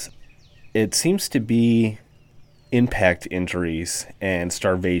ospreys, it seems to be impact injuries and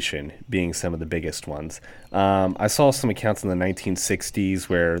starvation being some of the biggest ones. I saw some accounts in the 1960s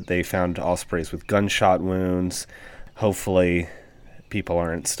where they found ospreys with gunshot wounds. Hopefully people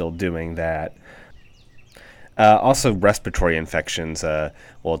aren't still doing that. Also, respiratory infections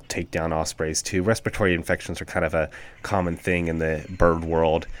will take down ospreys too. Respiratory infections are kind of a common thing in the bird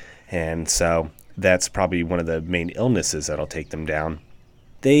world, and so that's probably one of the main illnesses that'll take them down.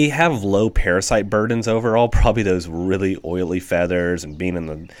 They have low parasite burdens overall, probably those really oily feathers and being in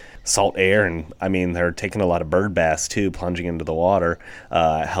the salt air. And I mean, they're taking a lot of bird baths too, plunging into the water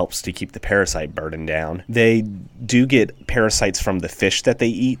helps to keep the parasite burden down. They do get parasites from the fish that they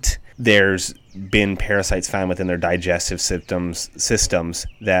eat. There's been parasites found within their digestive systems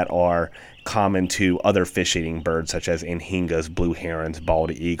that are common to other fish-eating birds, such as anhingas, blue herons,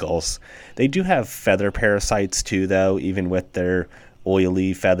 bald eagles. They do have feather parasites too, though, even with their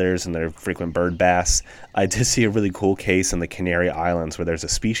oily feathers and their frequent bird baths. I did see a really cool case in the Canary Islands where there's a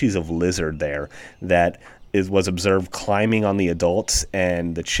species of lizard there that was observed climbing on the adults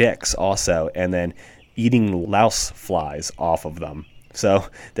and the chicks also, and then eating louse flies off of them. So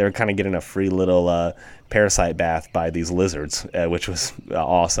they were kind of getting a free little parasite bath by these lizards, which was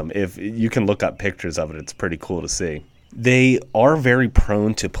awesome. If you can look up pictures of it, it's pretty cool to see. They are very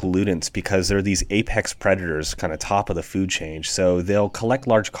prone to pollutants because they're these apex predators, kind of top of the food chain. So they'll collect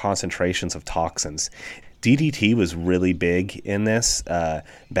large concentrations of toxins. DDT was really big in this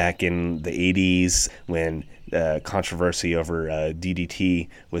back in the 80s when controversy over DDT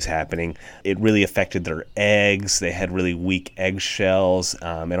was happening. It really affected their eggs. They had really weak eggshells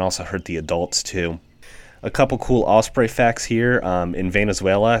and also hurt the adults too. A couple cool osprey facts here. In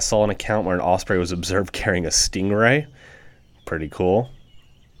Venezuela, I saw an account where an osprey was observed carrying a stingray. Pretty cool.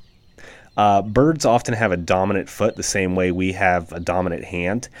 Birds often have a dominant foot the same way we have a dominant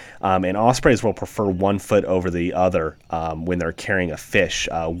hand, and ospreys will prefer one foot over the other when they're carrying a fish,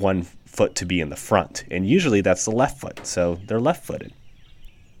 one foot to be in the front, and usually that's the left foot, so they're left-footed.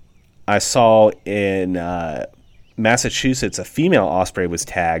 I saw in Massachusetts a female osprey was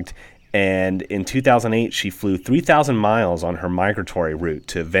tagged, and in 2008 she flew 3,000 miles on her migratory route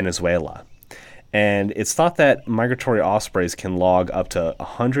to Venezuela. And it's thought that migratory ospreys can log up to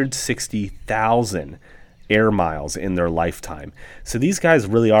 160,000 air miles in their lifetime. So these guys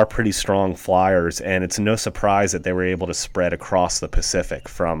really are pretty strong flyers, and it's no surprise that they were able to spread across the Pacific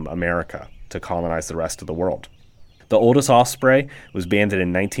from America to colonize the rest of the world. The oldest osprey was banded in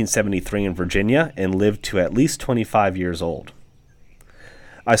 1973 in Virginia and lived to at least 25 years old.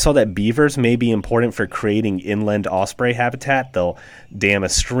 I saw that beavers may be important for creating inland osprey habitat. They'll dam a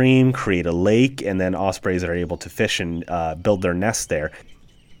stream, create a lake, and then ospreys are able to fish and build their nests there.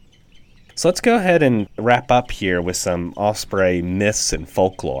 So let's go ahead and wrap up here with some osprey myths and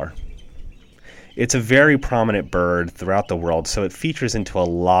folklore. It's a very prominent bird throughout the world, so it features into a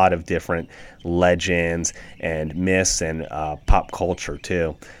lot of different legends and myths and pop culture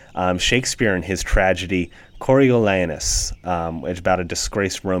too. Shakespeare in his tragedy Coriolanus, which is about a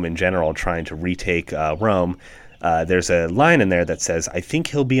disgraced Roman general trying to retake Rome. There's a line in there that says, "I think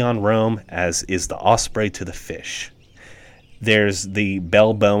he'll be on Rome as is the osprey to the fish." There's the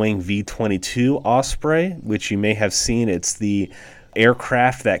Bell Boeing V-22 Osprey, which you may have seen. It's the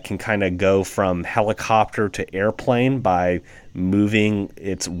aircraft that can kind of go from helicopter to airplane by moving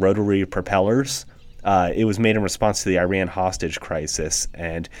its rotary propellers. It was made in response to the Iran hostage crisis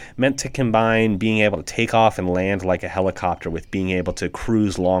and meant to combine being able to take off and land like a helicopter with being able to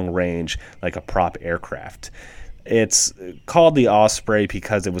cruise long range like a prop aircraft. It's called the Osprey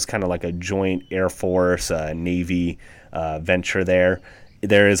because it was kind of like a joint Air Force, Navy venture there.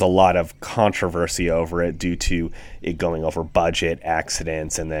 There is a lot of controversy over it due to it going over budget,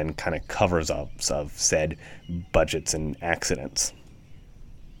 accidents, and then kind of covers-ups of said budgets and accidents.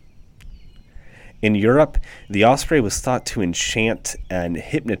 In Europe, the osprey was thought to enchant and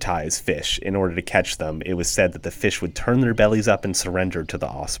hypnotize fish in order to catch them. It was said that the fish would turn their bellies up and surrender to the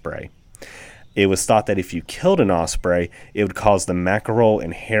osprey. It was thought that if you killed an osprey, it would cause the mackerel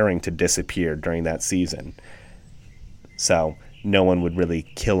and herring to disappear during that season. So no one would really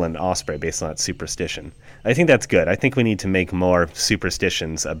kill an osprey based on that superstition. I think that's good. I think we need to make more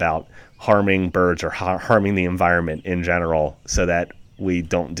superstitions about harming birds or harming the environment in general so that we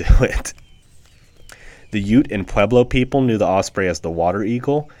don't do it. The Ute and Pueblo people knew the osprey as the water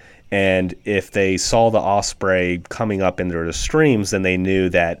eagle, and if they saw the osprey coming up into the streams, then they knew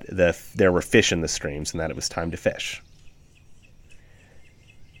that there were fish in the streams and that it was time to fish.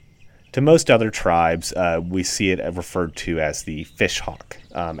 To most other tribes, we see it referred to as the fish hawk,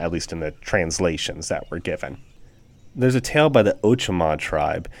 at least in the translations that were given. There's a tale by the Ochama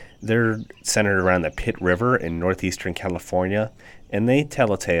tribe. They're centered around the Pitt River in northeastern California, and they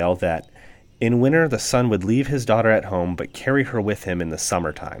tell a tale that in winter, the son would leave his daughter at home but carry her with him in the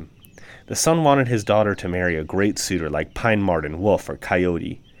summertime. The son wanted his daughter to marry a great suitor like pine marten, wolf, or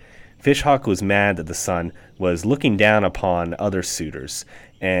coyote. Fishhawk was mad that the son was looking down upon other suitors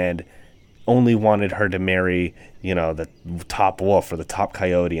and only wanted her to marry, the top wolf or the top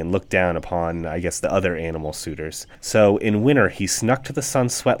coyote and look down upon, the other animal suitors. So in winter, he snuck to the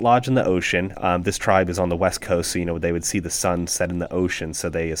sun's sweat lodge in the ocean. This tribe is on the west coast, so, they would see the sun set in the ocean, so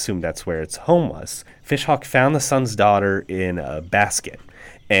they assumed that's where its home was. Fishhawk found the sun's daughter in a basket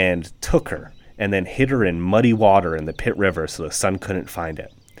and took her and then hid her in muddy water in the Pitt River so the sun couldn't find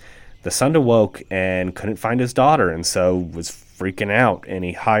it. The son awoke and couldn't find his daughter, and so was freaking out, and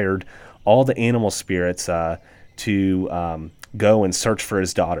he hired all the animal spirits to go and search for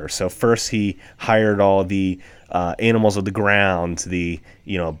his daughter. So first he hired all the animals of the ground, the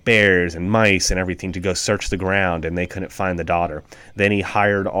bears and mice and everything to go search the ground, and they couldn't find the daughter. Then he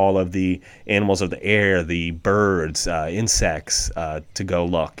hired all of the animals of the air, the birds, insects, to go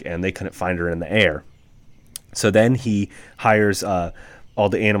look, and they couldn't find her in the air. So then he hires all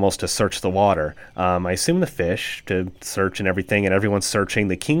the animals to search the water. I assume the fish to search and everything, and everyone's searching.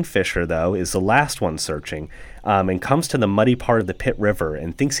 The kingfisher, though, is the last one searching, and comes to the muddy part of the Pit River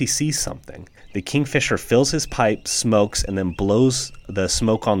and thinks he sees something. The kingfisher fills his pipe, smokes, and then blows the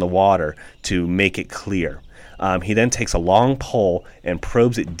smoke on the water to make it clear. He then takes a long pole and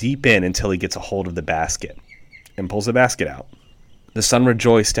probes it deep in until he gets a hold of the basket and pulls the basket out. The son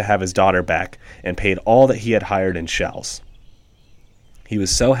rejoiced to have his daughter back and paid all that he had hired in shells. He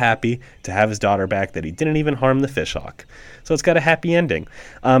was so happy to have his daughter back that he didn't even harm the fishhawk. So it's got a happy ending.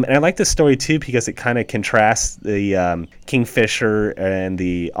 And I like this story, too, because it kind of contrasts the kingfisher and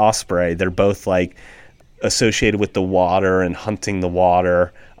the osprey. They're both, like, associated with the water and hunting the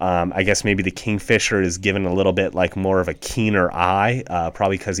water. I guess maybe the kingfisher is given a little bit, like, more of a keener eye,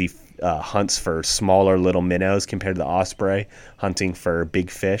 probably because he hunts for smaller little minnows compared to the osprey, hunting for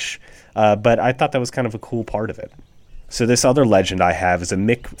big fish. But I thought that was kind of a cool part of it. So this other legend I have is from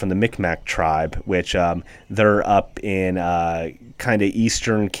the Micmac tribe, which they're up in kind of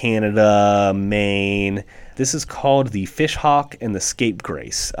eastern Canada, Maine. This is called the fishhawk and the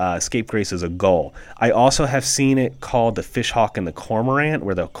scapegrace. Scapegrace is a gull. I also have seen it called the fishhawk and the cormorant,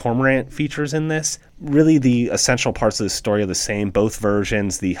 where the cormorant features in this. Really, the essential parts of the story are the same. Both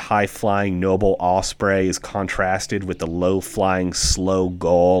versions, the high-flying noble osprey is contrasted with the low-flying slow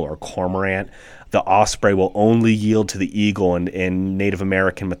gull or cormorant. The osprey will only yield to the eagle, and in Native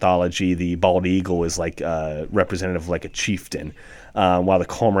American mythology, the bald eagle is like representative of like a chieftain, while the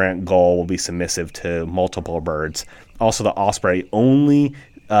cormorant gull will be submissive to multiple birds. Also, the osprey only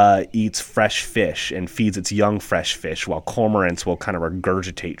eats fresh fish and feeds its young fresh fish, while cormorants will kind of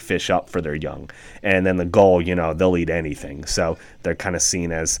regurgitate fish up for their young. And then the gull, they'll eat anything. So they're kind of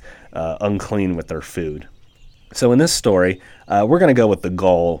seen as unclean with their food. So in this story, we're going to go with the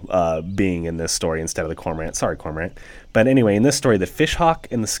gull being in this story instead of the cormorant. Sorry, cormorant. But anyway, in this story, the fishhawk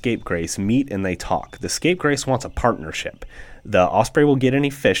and the scapegrace meet and they talk. The scapegrace wants a partnership. The osprey will get any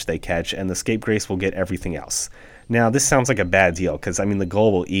fish they catch, and the scapegrace will get everything else. Now, this sounds like a bad deal because, the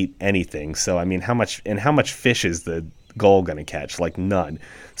gull will eat anything. So, how much fish is the gull going to catch? Like, none.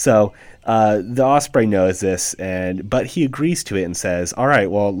 So, the osprey knows this, but he agrees to it and says, all right,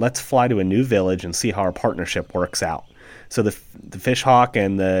 well, let's fly to a new village and see how our partnership works out. So the fishhawk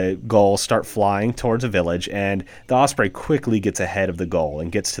and the gull start flying towards a village, and the osprey quickly gets ahead of the gull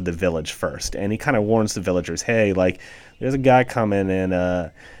and gets to the village first. And he kind of warns the villagers, hey, there's a guy coming,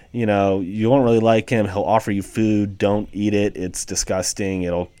 and you won't really like him. He'll offer you food. Don't eat it. It's disgusting.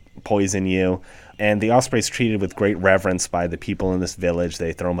 It'll poison you. And the osprey is treated with great reverence by the people in this village.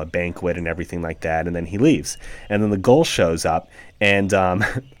 They throw him a banquet and everything like that, and then he leaves. And then the gull shows up, and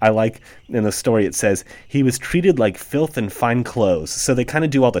I like in the story it says, he was treated like filth and fine clothes. So they kind of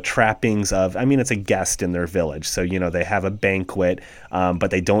do all the trappings of, it's a guest in their village. So, they have a banquet,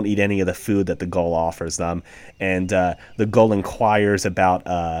 but they don't eat any of the food that the gull offers them. And the gull inquires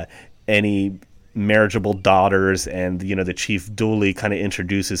about any marriageable daughters, and the chief duly kind of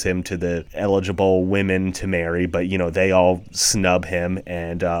introduces him to the eligible women to marry, but they all snub him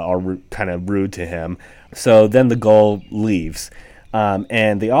and are kind of rude to him. So then the gull leaves,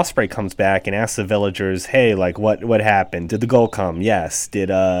 and the osprey comes back and asks the villagers, hey, what happened? Did the gull come? Yes. Did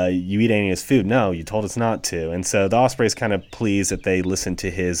you eat any of his food? No, you told us not to. And so the osprey is kind of pleased that they listened to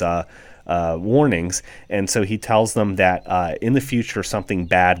his warnings, and so he tells them that in the future something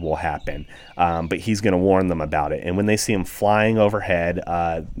bad will happen, but he's going to warn them about it. And when they see him flying overhead,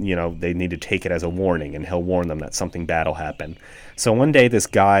 they need to take it as a warning, and he'll warn them that something bad will happen. So one day this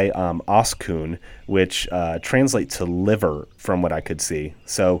guy, Oskun, which translates to liver from what I could see.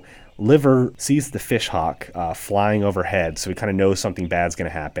 So Liver sees the fishhawk flying overhead, so he kind of knows something bad's going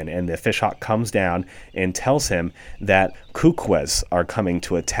to happen. And the fishhawk comes down and tells him that Kukwas are coming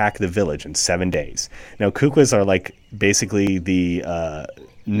to attack the village in 7 days. Now, Kukwas are basically the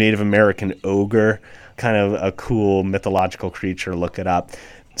Native American ogre, kind of a cool mythological creature. Look it up.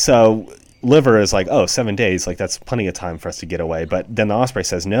 So Liver is 7 days, that's plenty of time for us to get away. But then the osprey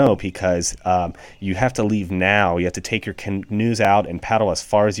says no, because you have to leave now. You have to take your canoes out and paddle as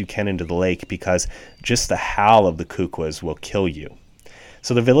far as you can into the lake, because just the howl of the Kukwas will kill you.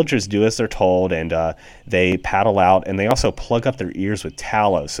 So the villagers do as they're told, and they paddle out, and they also plug up their ears with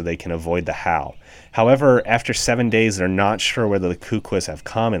tallow so they can avoid the howl. However, after 7 days, they're not sure whether the Kukwas have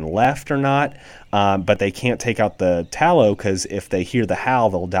come and left or not, but they can't take out the tallow because if they hear the howl,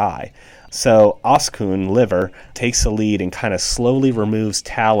 they'll die. So Oskun, Liver, takes the lead and kind of slowly removes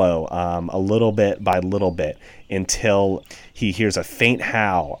tallow a little bit by little bit. until he hears a faint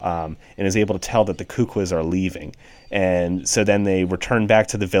howl and is able to tell that the Kukwas are leaving. And so then they return back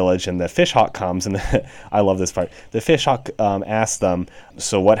to the village, and the fishhawk comes, and I love this part. The fishhawk asks them,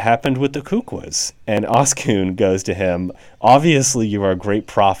 "So what happened with the Kukwas?" And Oskun goes to him, "Obviously you are a great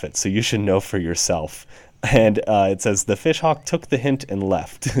prophet, so you should know for yourself." And it says, "The fishhawk took the hint and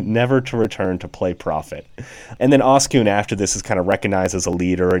left, never to return to play prophet." And then Oskun, after this, is kind of recognized as a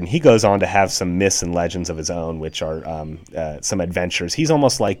leader, and he goes on to have some myths and legends of his own, which are some adventures. He's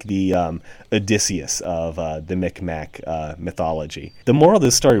almost like the Odysseus of the Micmac mythology. The moral of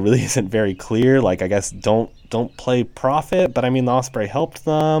this story really isn't very clear. Like, I guess don't play prophet, but I mean, the Osprey helped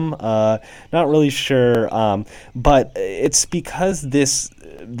them. Not really sure, but it's because this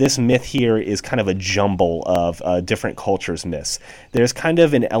myth here is kind of a jumble of different cultures' myths. There's kind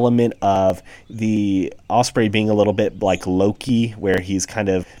of an element of the Osprey being a little bit like Loki, where he's kind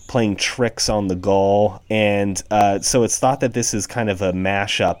of playing tricks on the gull, and so it's thought that this is kind of a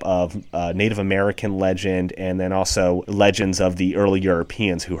mashup of Native American legend and then also legends of the early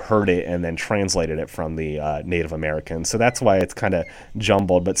Europeans who heard it and then translated it from the Native Americans. So that's why it's kind of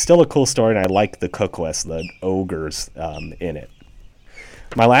jumbled, but still a cool story, and I like the Kukwas, the ogres, in it.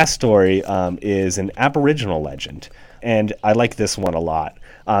 My last story is an Aboriginal legend, and I like this one a lot.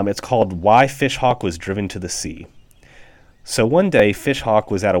 It's called Why Fishhawk Was Driven to the Sea. So one day,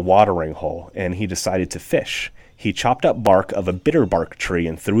 Fishhawk was at a watering hole, and he decided to fish. He chopped up bark of a bitterbark tree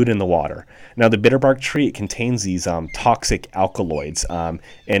and threw it in the water. Now, the bitterbark tree, it contains these toxic alkaloids, and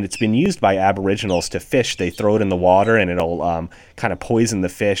it's been used by Aboriginals to fish. They throw it in the water, and it'll kind of poison the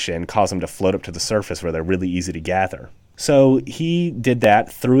fish and cause them to float up to the surface where they're really easy to gather. So he did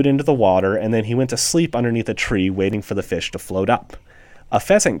that, threw it into the water, and then he went to sleep underneath a tree waiting for the fish to float up. A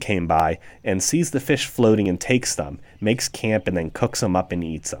pheasant came by and sees the fish floating and takes them, makes camp, and then cooks them up and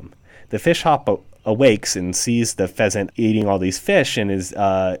eats them. The fishhawk awakes and sees the pheasant eating all these fish and is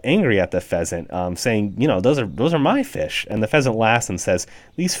angry at the pheasant, saying, those are my fish. And the pheasant laughs and says,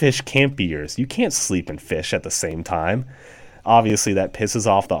 "These fish can't be yours. You can't sleep and fish at the same time." Obviously, that pisses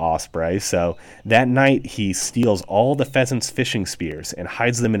off the Osprey, so that night he steals all the pheasant's fishing spears and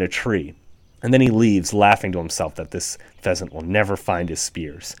hides them in a tree. And then he leaves, laughing to himself that this pheasant will never find his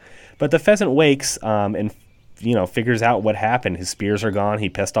spears. But the pheasant wakes and figures out what happened. His spears are gone. He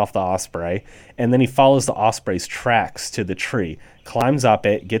pissed off the Osprey. And then he follows the Osprey's tracks to the tree, climbs up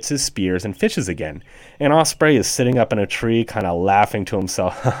it, gets his spears, and fishes again. And Osprey is sitting up in a tree, kind of laughing to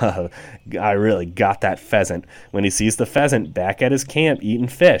himself. I really got that pheasant. When he sees the pheasant back at his camp eating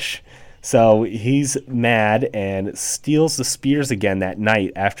fish. So he's mad and steals the spears again that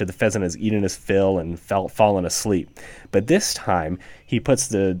night after the pheasant has eaten his fill and fallen asleep. But this time, he puts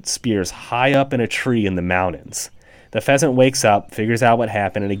the spears high up in a tree in the mountains. The pheasant wakes up, figures out what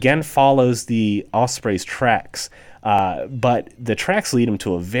happened, and again follows the Osprey's tracks. But the tracks lead him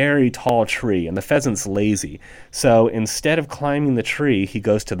to a very tall tree, and the pheasant's lazy. So instead of climbing the tree, he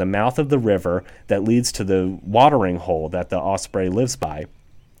goes to the mouth of the river that leads to the watering hole that the Osprey lives by.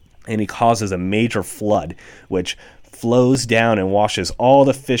 And he causes a major flood, which flows down and washes all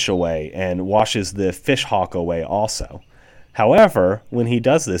the fish away and washes the fishhawk away also. However, when he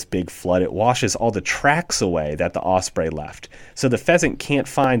does this big flood, it washes all the tracks away that the Osprey left. So the pheasant can't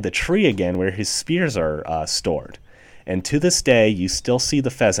find the tree again where his spears are stored. And to this day, you still see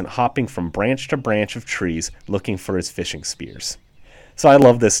the pheasant hopping from branch to branch of trees looking for his fishing spears. So I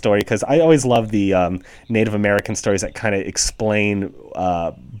love this story because I always love the Native American stories that kind of explain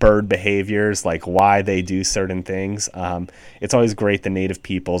bird behaviors, like why they do certain things. It's always great the Native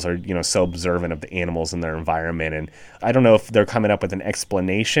peoples are, so observant of the animals in their environment. And I don't know if they're coming up with an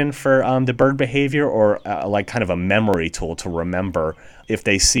explanation for the bird behavior or like kind of a memory tool to remember if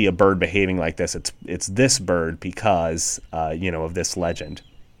they see a bird behaving like this, it's this bird because, of this legend.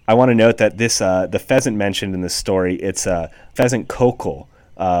 I want to note that this the pheasant mentioned in this story, it's a pheasant kokol,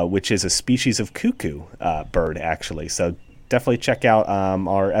 which is a species of cuckoo bird, actually. So definitely check out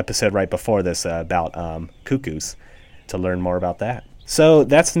our episode right before this about cuckoos to learn more about that. So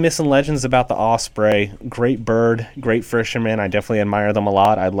that's the myths and legends about the osprey. Great bird, great fisherman. I definitely admire them a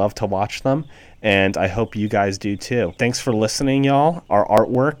lot. I love to watch them, and I hope you guys do too. Thanks for listening, y'all. Our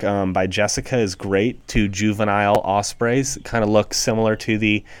artwork by Jessica is great. 2 juvenile ospreys. Kind of look similar to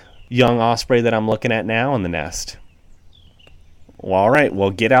the young osprey that I'm looking at now in the nest. Well, all right, well,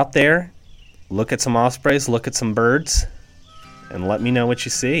 get out there, look at some ospreys, look at some birds, and let me know what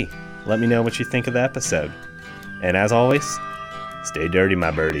you see. Let me know what you think of the episode. And as always, stay dirty,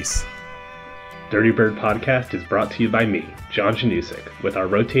 my birdies. Dirty Bird Podcast is brought to you by me, John Janusik, with our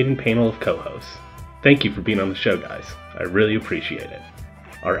rotating panel of co-hosts. Thank you for being on the show, guys. I really appreciate it.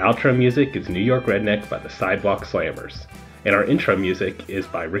 Our outro music is New York Redneck by the Sidewalk Slammers. And our intro music is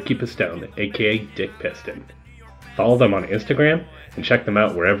by Ricky Pistone, aka Dick Piston. Follow them on Instagram and check them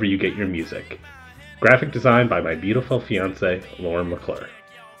out wherever you get your music. Graphic design by my beautiful fiancée, Lauren McClure.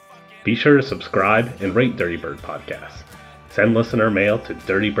 Be sure to subscribe and rate Dirty Bird Podcast. Send listener mail to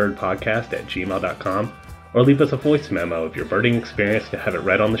dirtybirdpodcast@gmail.com or leave us a voice memo of your birding experience to have it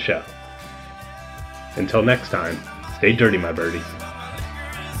read on the show. Until next time, stay dirty, my birdies.